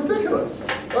 this is ridiculous.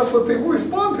 That's what people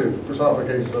respond to,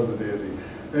 personifications of the deity.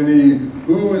 And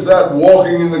who is that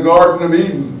walking in the Garden of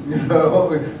Eden?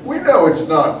 We know it's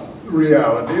not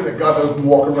reality, that God doesn't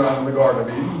walk around in the Garden of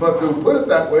Eden, but to put it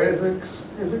that way is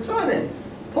exciting,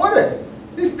 poetic.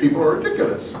 These people are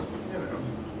ridiculous.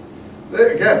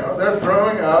 They're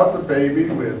throwing out the baby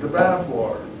with the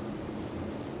bathwater.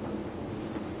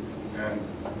 And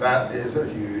that is a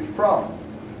huge problem.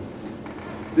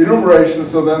 The enumeration,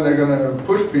 so then they're going to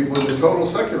push people into total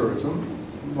secularism,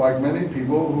 like many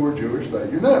people who are Jewish that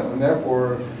and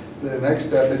therefore the next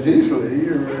step is easily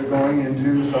going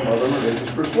into some other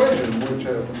religious persuasion, which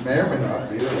may or may not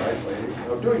be the right way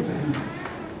of doing things.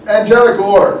 Angelic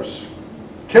orders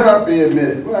cannot be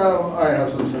admitted. Well, I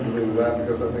have some sympathy with that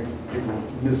because I think people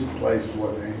misplaced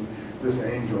this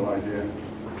angel idea.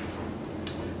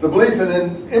 The belief in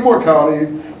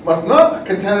immortality must not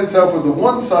content itself with the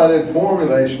one-sided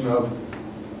formulation of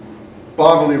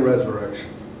bodily resurrection.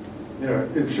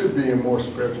 It should be a more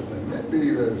spiritual thing. Maybe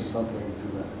there's something to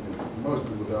that. Most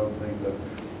people don't think that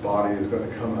the body is going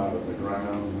to come out of the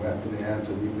ground after the ants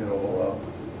have eaten it all up.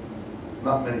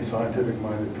 Not many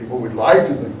scientific-minded people would like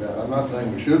to think that. I'm not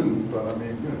saying we shouldn't, but I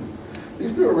mean,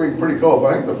 These people are being pretty cold,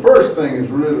 but I think the first thing is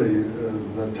really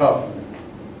the tough thing.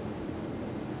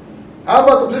 How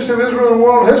about the position of Israel in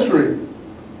world history?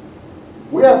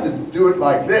 We have to do it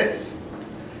like this.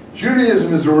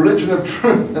 Judaism is a religion of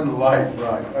truth and light.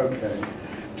 Right, okay.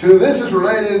 To this is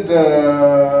related,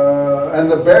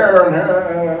 and the bearer,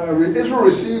 and Israel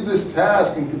received this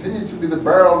task and continues to be the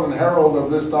bearer and herald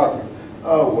of this doctrine.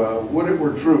 Oh, well, would it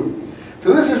were true.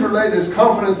 To this is related his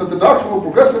confidence that the doctrine will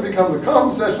progressively become the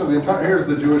common possession of the entire, here's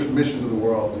the Jewish mission to the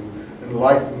world, to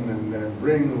enlighten and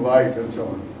bring light and so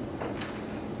on.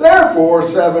 Therefore,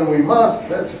 7, we must,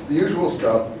 that's the usual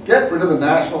stuff, get rid of the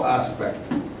national aspect.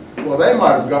 Well, they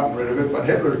might have gotten rid of it, but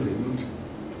Hitler didn't.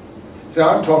 See,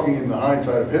 I'm talking in the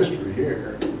hindsight of history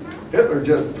here. Hitler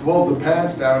just pulled the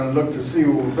pants down and looked to see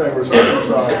if they were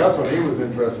circumcised. That's what he was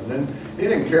interested in. He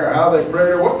didn't care how they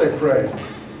prayed or what they prayed,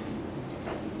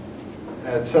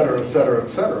 et cetera, et cetera, et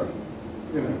cetera.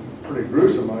 You know, pretty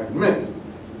gruesome, I admit.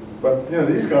 But, you know,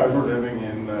 these guys were living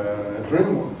in a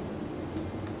dream world.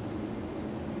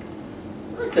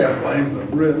 I can't blame them,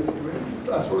 really. I mean,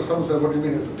 that's what someone said, what do you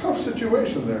mean? It's a tough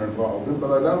situation they're involved in,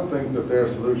 but I don't think that their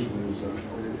solution is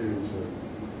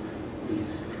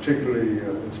particularly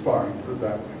inspiring, put it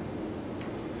that way.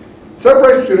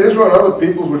 Separation between Israel and other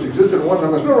peoples which existed at one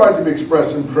time has no right to be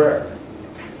expressed in prayer.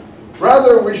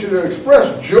 Rather, we should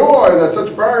express joy that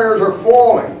such barriers are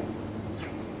falling.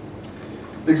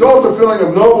 The exalted feeling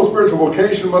of noble spiritual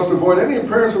vocation must avoid any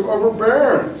appearance of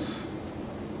overbearance.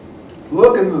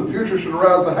 Look into the future should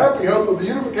arouse the happy hope of the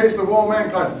unification of all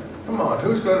mankind. Come on,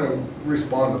 who's going to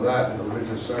respond to that in a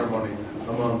religious ceremony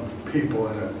among people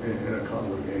in a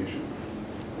congregation?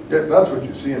 Yeah, that's what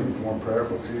you see in Reformed prayer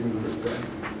books, even to this day.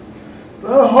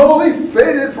 The wholly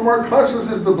faded from our consciousness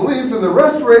is the belief in the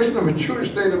restoration of a Jewish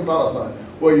state in Palestine.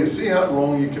 Well, you see how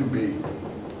wrong you can be.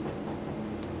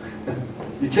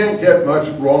 You can't get much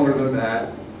wronger than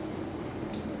that.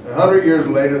 100 years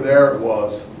later, there it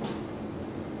was.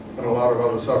 And a lot of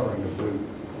other suffering to boot.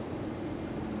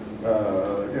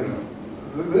 You know,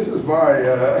 this is why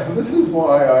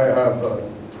I have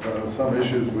some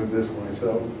issues with this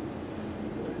myself.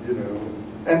 You know,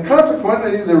 and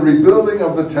consequently, the rebuilding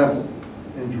of the temple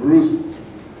in Jerusalem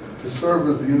to serve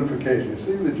as the unification. You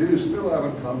see, the Jews still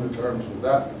haven't come to terms with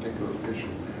that particular issue.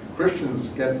 Christians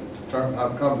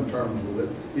have come to terms with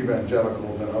it,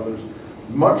 evangelicals and others,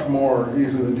 much more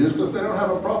easily than Jews because they don't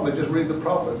have a problem. They just read the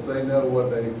prophets. They know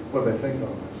what they think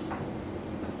on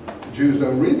this. The Jews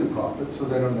don't read the prophets, so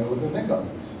they don't know what they think on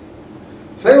this.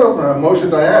 Same with Moshe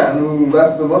Dayan, who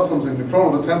left the Muslims in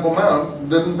control of the Temple Mount,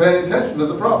 didn't pay any attention to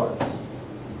the prophets.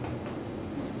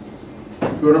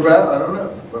 Good or bad, I don't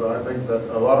know. But I think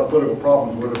that a lot of political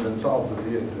problems would have been solved if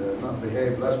he had not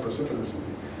behaved less precipitously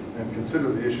and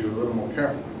considered the issue a little more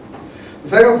carefully. The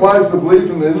same applies to the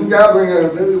belief in the ingathering.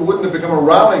 It wouldn't have become a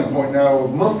rallying point now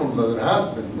of Muslims as it has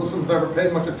been. Muslims never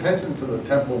paid much attention to the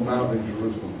Temple Mount in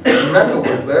Jerusalem. Mecca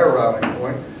was their rallying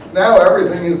point. Now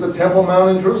everything is the Temple Mount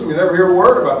in Jerusalem. You never hear a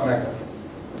word about Mecca.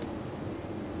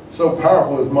 So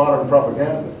powerful is modern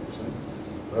propaganda.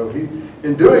 You see. So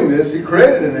in doing this, he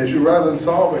created an issue rather than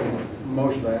solving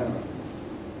Moshe Dayan.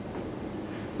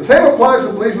 The same applies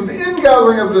to belief of the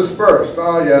ingathering of the dispersed.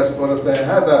 Ah, yes, but if they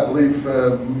had that belief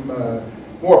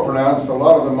more pronounced, a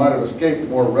lot of them might have escaped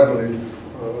more readily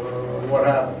what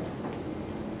happened.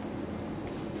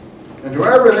 And to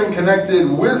everything connected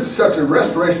with such a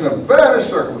restoration of vanished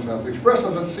circumstance, the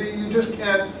expression of, see, you just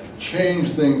can't change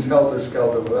things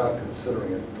helter-skelter without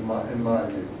considering it, in my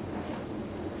view.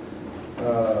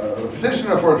 The petition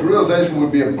for its realization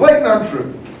would be a blatant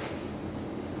untruth.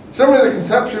 Similarly, the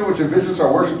conception which envisions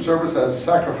our worship service as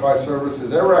sacrifice service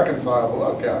is irreconcilable.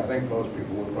 Okay, I think most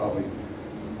people would probably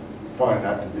find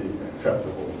that to be an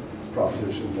acceptable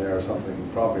proposition there. Something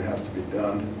probably has to be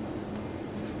done.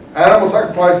 Animal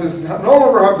sacrifices no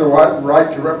longer have the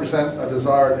right to represent a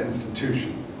desired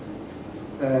institution.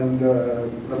 And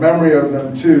the memory of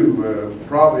them, too,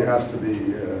 probably has to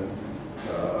be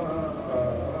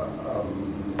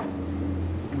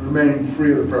remain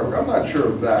free of the program. I'm not sure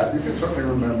of that. You can certainly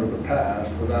remember the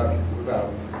past without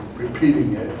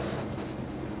repeating it.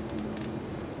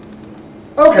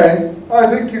 Okay, I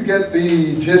think you get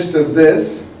the gist of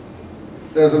this.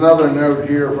 There's another note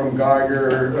here from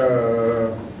Geiger,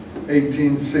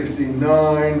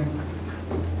 1869.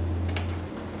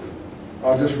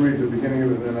 I'll just read the beginning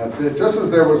of it, and that's it. Just as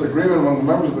there was agreement among the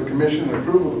members of the commission and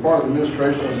approval on the part of the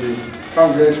administration of the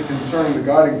congregation concerning the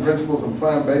guiding principles and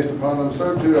plan based upon them,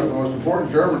 so too have the most important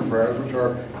German prayers, which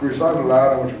are recited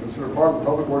aloud and which are considered part of the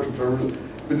public worship service,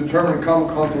 been determined in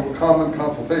common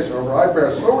consultation. However, I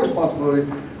bear sole responsibility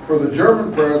for the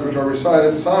German prayers which are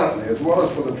recited silently, as well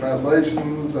as for the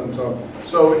translations and so on.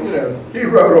 So, you know, he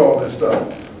wrote all this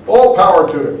stuff. All power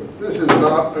to him. This is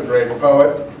not a great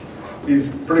poet. He's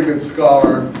a pretty good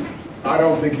scholar. I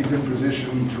don't think he's in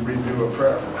position to redo a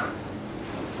prayer.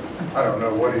 I don't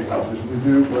know what he's in position to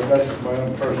do, but that's just my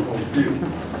own personal view.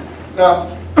 Now,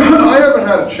 I haven't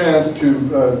had a chance to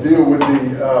deal with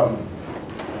the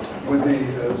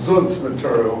Zunz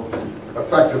material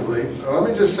effectively. Let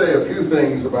me just say a few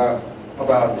things about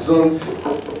Zunz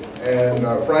and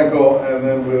Frankel, and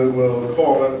then we'll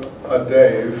call it a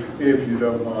day, if you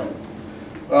don't mind.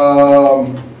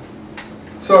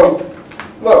 So,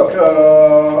 look,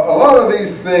 a lot of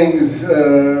these things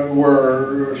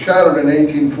were shattered in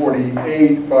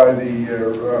 1848 by the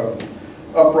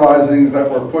uprisings that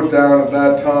were put down at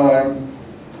that time,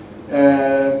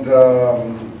 and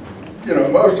you know,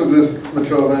 most of this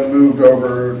material then moved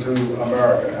over to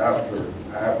America after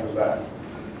that.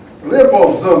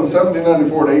 Leopold Zunz,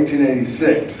 1794 to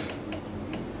 1886.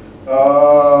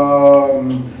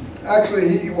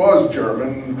 Actually, he was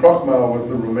German. Krochmal was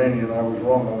the Romanian. I was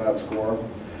wrong on that score.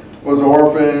 Was an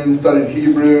orphan, studied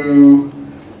Hebrew,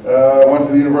 went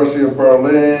to the University of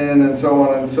Berlin, and so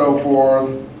on and so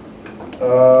forth.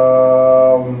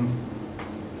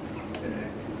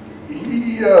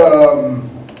 He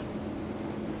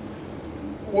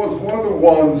was one of the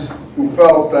ones who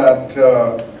felt that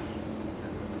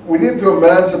we need to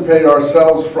emancipate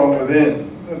ourselves from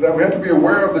within, that we have to be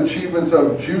aware of the achievements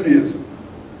of Judaism,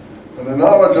 and the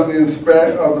knowledge of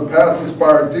the past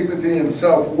inspired dignity and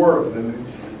self-worth. And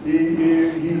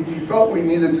he felt we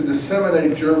needed to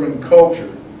disseminate German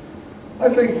culture. I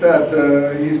think that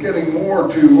he's getting more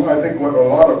to, I think, what a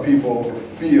lot of people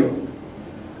feel.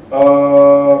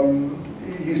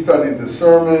 He studied the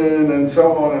sermon and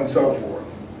so on and so forth.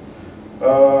 I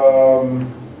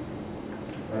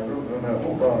don't know,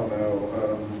 hold on now.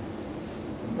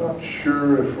 I'm not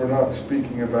sure if we're not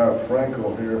speaking about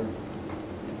Frankel here.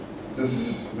 This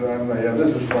is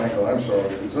Frankel, I'm sorry.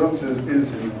 Zunz is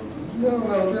no,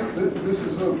 this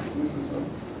is Zunz.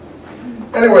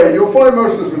 Anyway, you'll find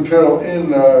most of this material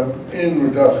in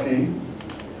Rudowski.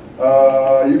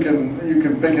 You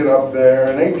can pick it up there.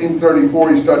 In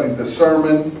 1834, he studied the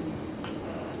sermon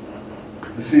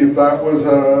to see if that was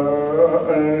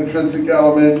an intrinsic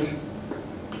element.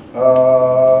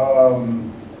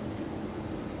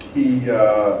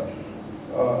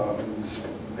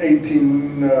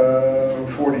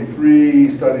 1843, he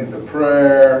studied the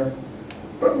prayer.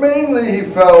 But mainly he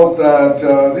felt that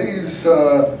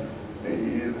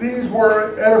these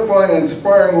were edifying and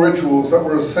inspiring rituals that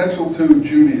were essential to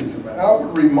Judaism,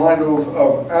 outward reminders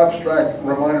of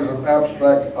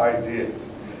abstract ideas,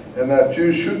 and that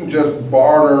Jews shouldn't just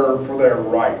barter for their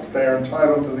rights. They are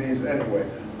entitled to these anyway.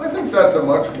 I think that's a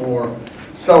much more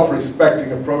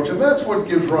self-respecting approach, and that's what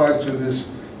gives rise to this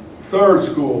third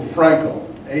school, Frankel,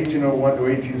 1801 to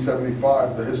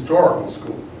 1875, the historical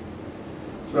school.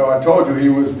 So I told you he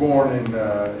was born in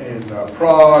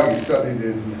Prague. He studied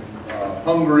in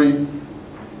Hungary,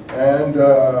 and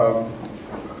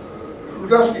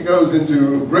Rudowski goes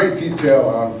into great detail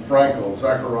on Frankel,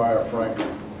 Zachariah Frankel.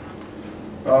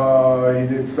 He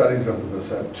did studies of the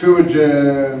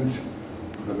Septuagint,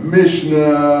 the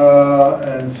Mishnah,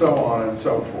 and so on and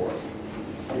so forth.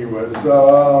 He was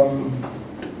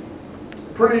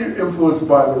pretty influenced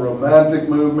by the Romantic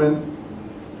movement.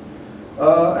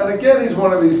 And again, he's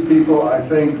one of these people, I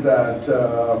think, that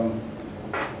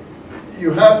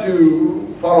you had to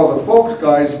follow the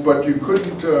Volksgeist, but you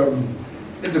couldn't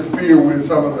interfere with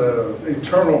some of the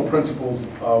eternal principles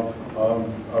of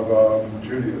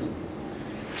Judaism.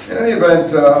 In any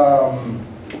event,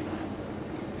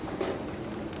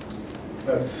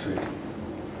 let's see.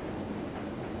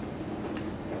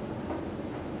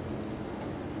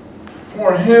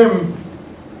 For him,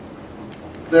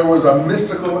 there was a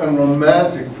mystical and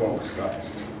romantic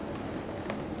Volksgeist.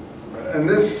 And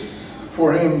this,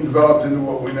 for him, developed into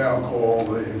what we now call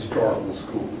the historical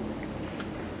school.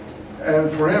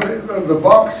 And for him, the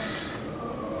Vox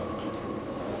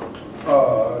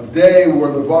Dei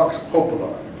were the Vox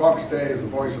Populi. Vox Dei is the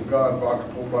voice of God, Vox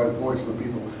Populi is the voice of the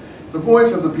people. The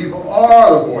voice of the people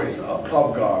are the voice of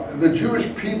God. And the Jewish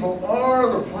people are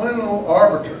the final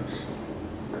arbiters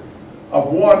of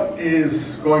what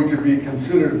is going to be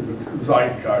considered the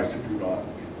zeitgeist, if you like.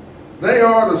 They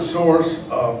are the source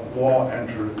of law and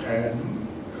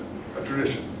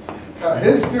tradition. Now,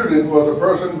 his student was a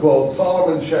person called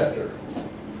Solomon Schechter.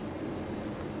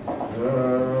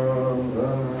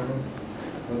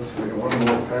 Let's see, one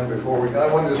more pen before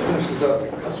I want to just finish this up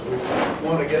because we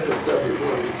want to get this done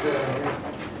before the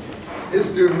exam. His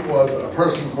student was a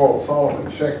person called Solomon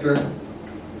Schechter.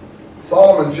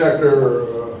 Solomon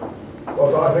Schechter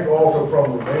was, I think, also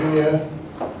from Romania.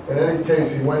 In any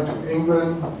case, he went to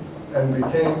England and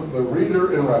became the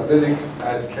reader in rabbinics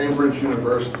at Cambridge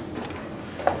University.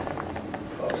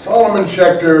 Solomon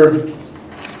Schechter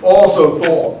also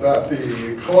thought that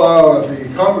the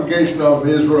congregation of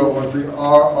Israel was the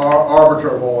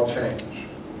arbiter of all change.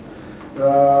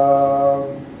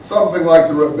 Something like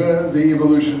the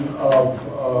evolution of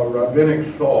rabbinic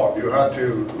thought. You had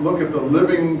to look at the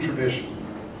living tradition.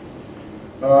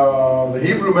 The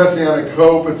Hebrew Messianic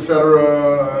hope, etc.,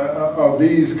 of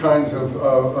these kinds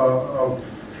of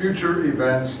future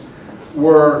events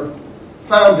were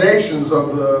foundations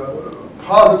of the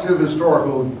positive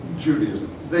historical Judaism.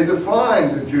 They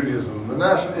defined Judaism in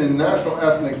national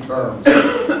ethnic terms.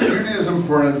 Judaism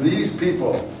for these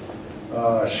people,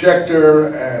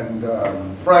 Schechter and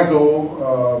Frankel,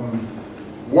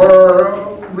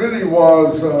 really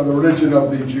was the religion of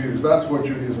the Jews. That's what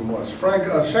Judaism was.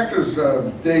 Schechter's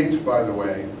dates, by the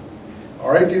way,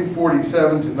 are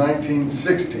 1847 to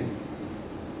 1916.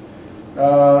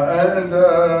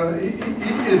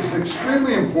 He is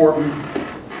extremely important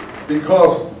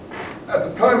because at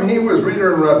the time he was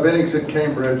reader in rabbinics at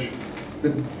Cambridge,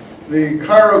 the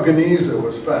Cairo Geniza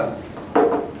was found.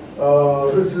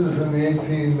 This is in the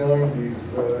 1890s,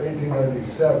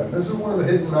 1897. This is one of the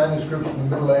hidden manuscripts from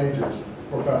the Middle Ages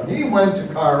were found. He went to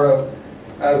Cairo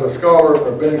as a scholar of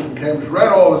rabbinics from Cambridge, read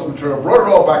all this material, brought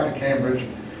it all back to Cambridge.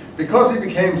 Because he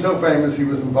became so famous, he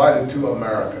was invited to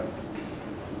America.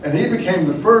 And he became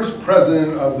the first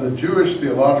president of the Jewish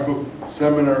Theological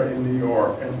Seminary in New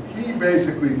York. And he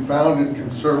basically founded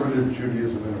conservative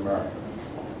Judaism in America.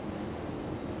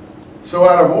 So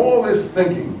out of all this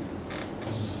thinking,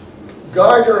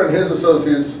 Geiger and his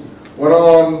associates went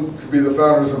on to be the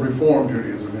founders of Reform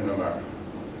Judaism in America.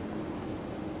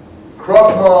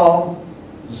 Krugman,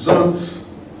 Zuntz,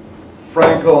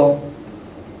 Frankel,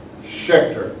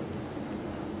 Schechter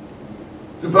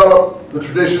developed the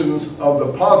traditions of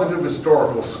the positive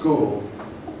historical school,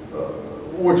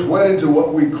 which went into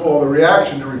what we call the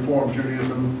reaction to Reform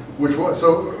Judaism,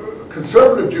 so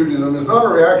conservative Judaism is not a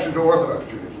reaction to Orthodox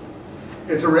Judaism.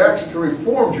 It's a reaction to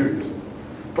Reform Judaism.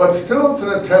 But still it's an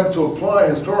attempt to apply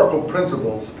historical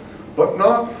principles, but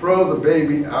not throw the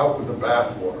baby out with the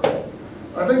bathwater.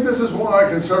 I think this is why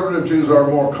conservative Jews are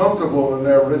more comfortable in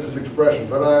their religious expression.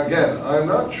 But again, I'm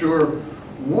not sure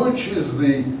which is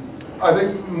I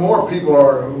think more people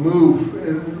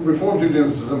Reform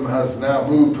Judaism has now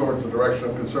moved towards the direction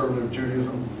of conservative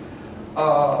Judaism.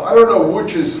 I don't know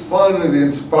which is finally the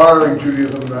inspiring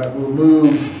Judaism that will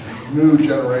move new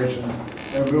generations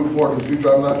and move forward in the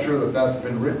future. I'm not sure that that's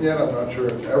been written yet. I'm not sure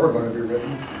it's ever going to be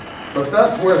written. But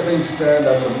that's where things stand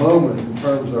at the moment in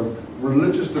terms of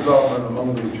religious development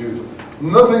among the Jews.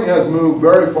 Nothing has moved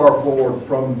very far forward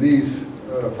from these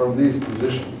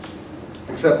positions,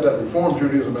 except that Reform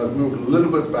Judaism has moved a little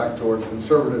bit back towards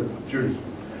conservative Judaism.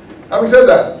 Having said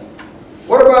that,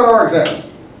 what about our exam?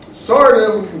 Sorry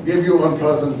to give you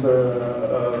unpleasant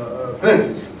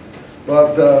things,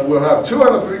 but we'll have 2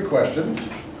 out of 3 questions.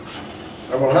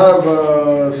 I will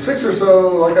have 6 or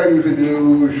so, like I usually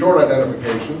do, short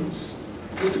identifications,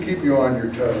 just to keep you on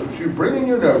your toes. You bring in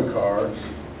your note cards.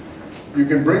 You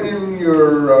can bring in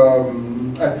your,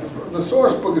 the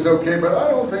source book is okay, but I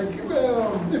don't think,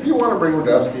 well, if you want to bring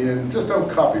Rudevsky in, just don't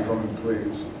copy from him,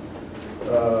 please.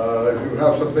 If you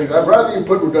have some things, I'd rather you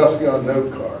put Rudevsky on note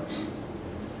cards,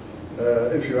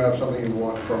 if you have something you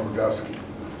want from Rudevsky.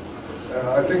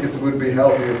 I think it would be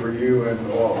healthier for you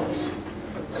and all of us.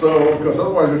 So, because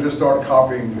otherwise we just start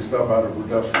copying stuff out of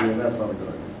Rudevsky, and that's not a good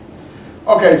idea.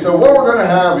 Okay, so what we're going to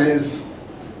have is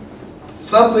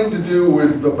something to do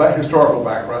with the historical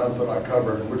backgrounds that I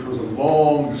covered, which was a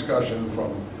long discussion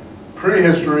from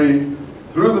prehistory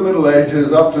through the Middle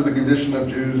Ages up to the condition of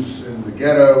Jews in the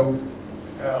ghetto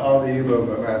on the eve of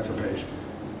emancipation.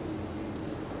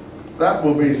 That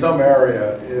will be some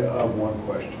area of one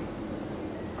question.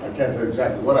 I can't do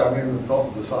exactly what, I haven't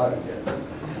even decided yet.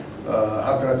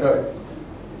 How can I tell you?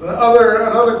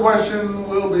 Another question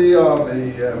will be on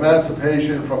the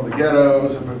emancipation from the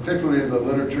ghettos, and particularly the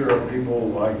literature of people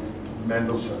like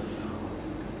Mendelssohn.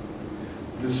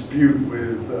 Dispute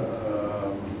with,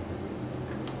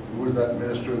 who was that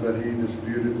minister that he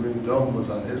disputed with? Dome was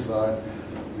on his side.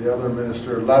 The other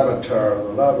minister, Lavater,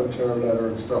 the Lavater letter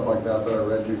and stuff like that I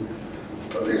read you.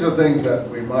 So these are things that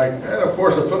we might, and of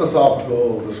course a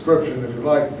philosophical description, if you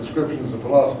like, descriptions of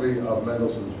philosophy of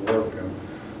Mendelssohn's work and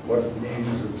what it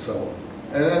means and so on.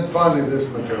 And then finally this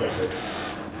material.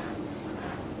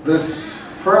 this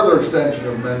further extension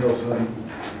of Mendelssohn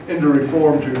into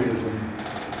Reform Judaism,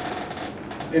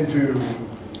 into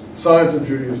Science of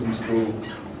Judaism school,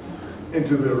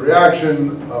 into the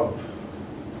reaction of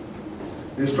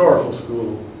the historical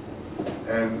school,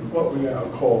 and what we now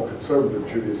call conservative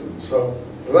Judaism. So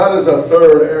that is a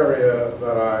third area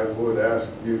that I would ask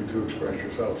you to express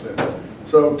yourselves in.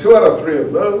 So 2 out of 3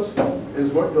 of those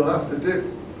is what you'll have to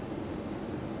do.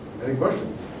 Any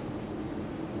questions?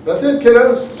 That's it,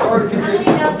 kiddos. Sorry to keep you.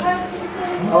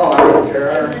 Oh, I don't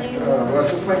care. Well,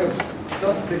 just make them,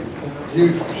 don't big,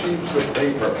 huge sheets of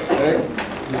paper, okay?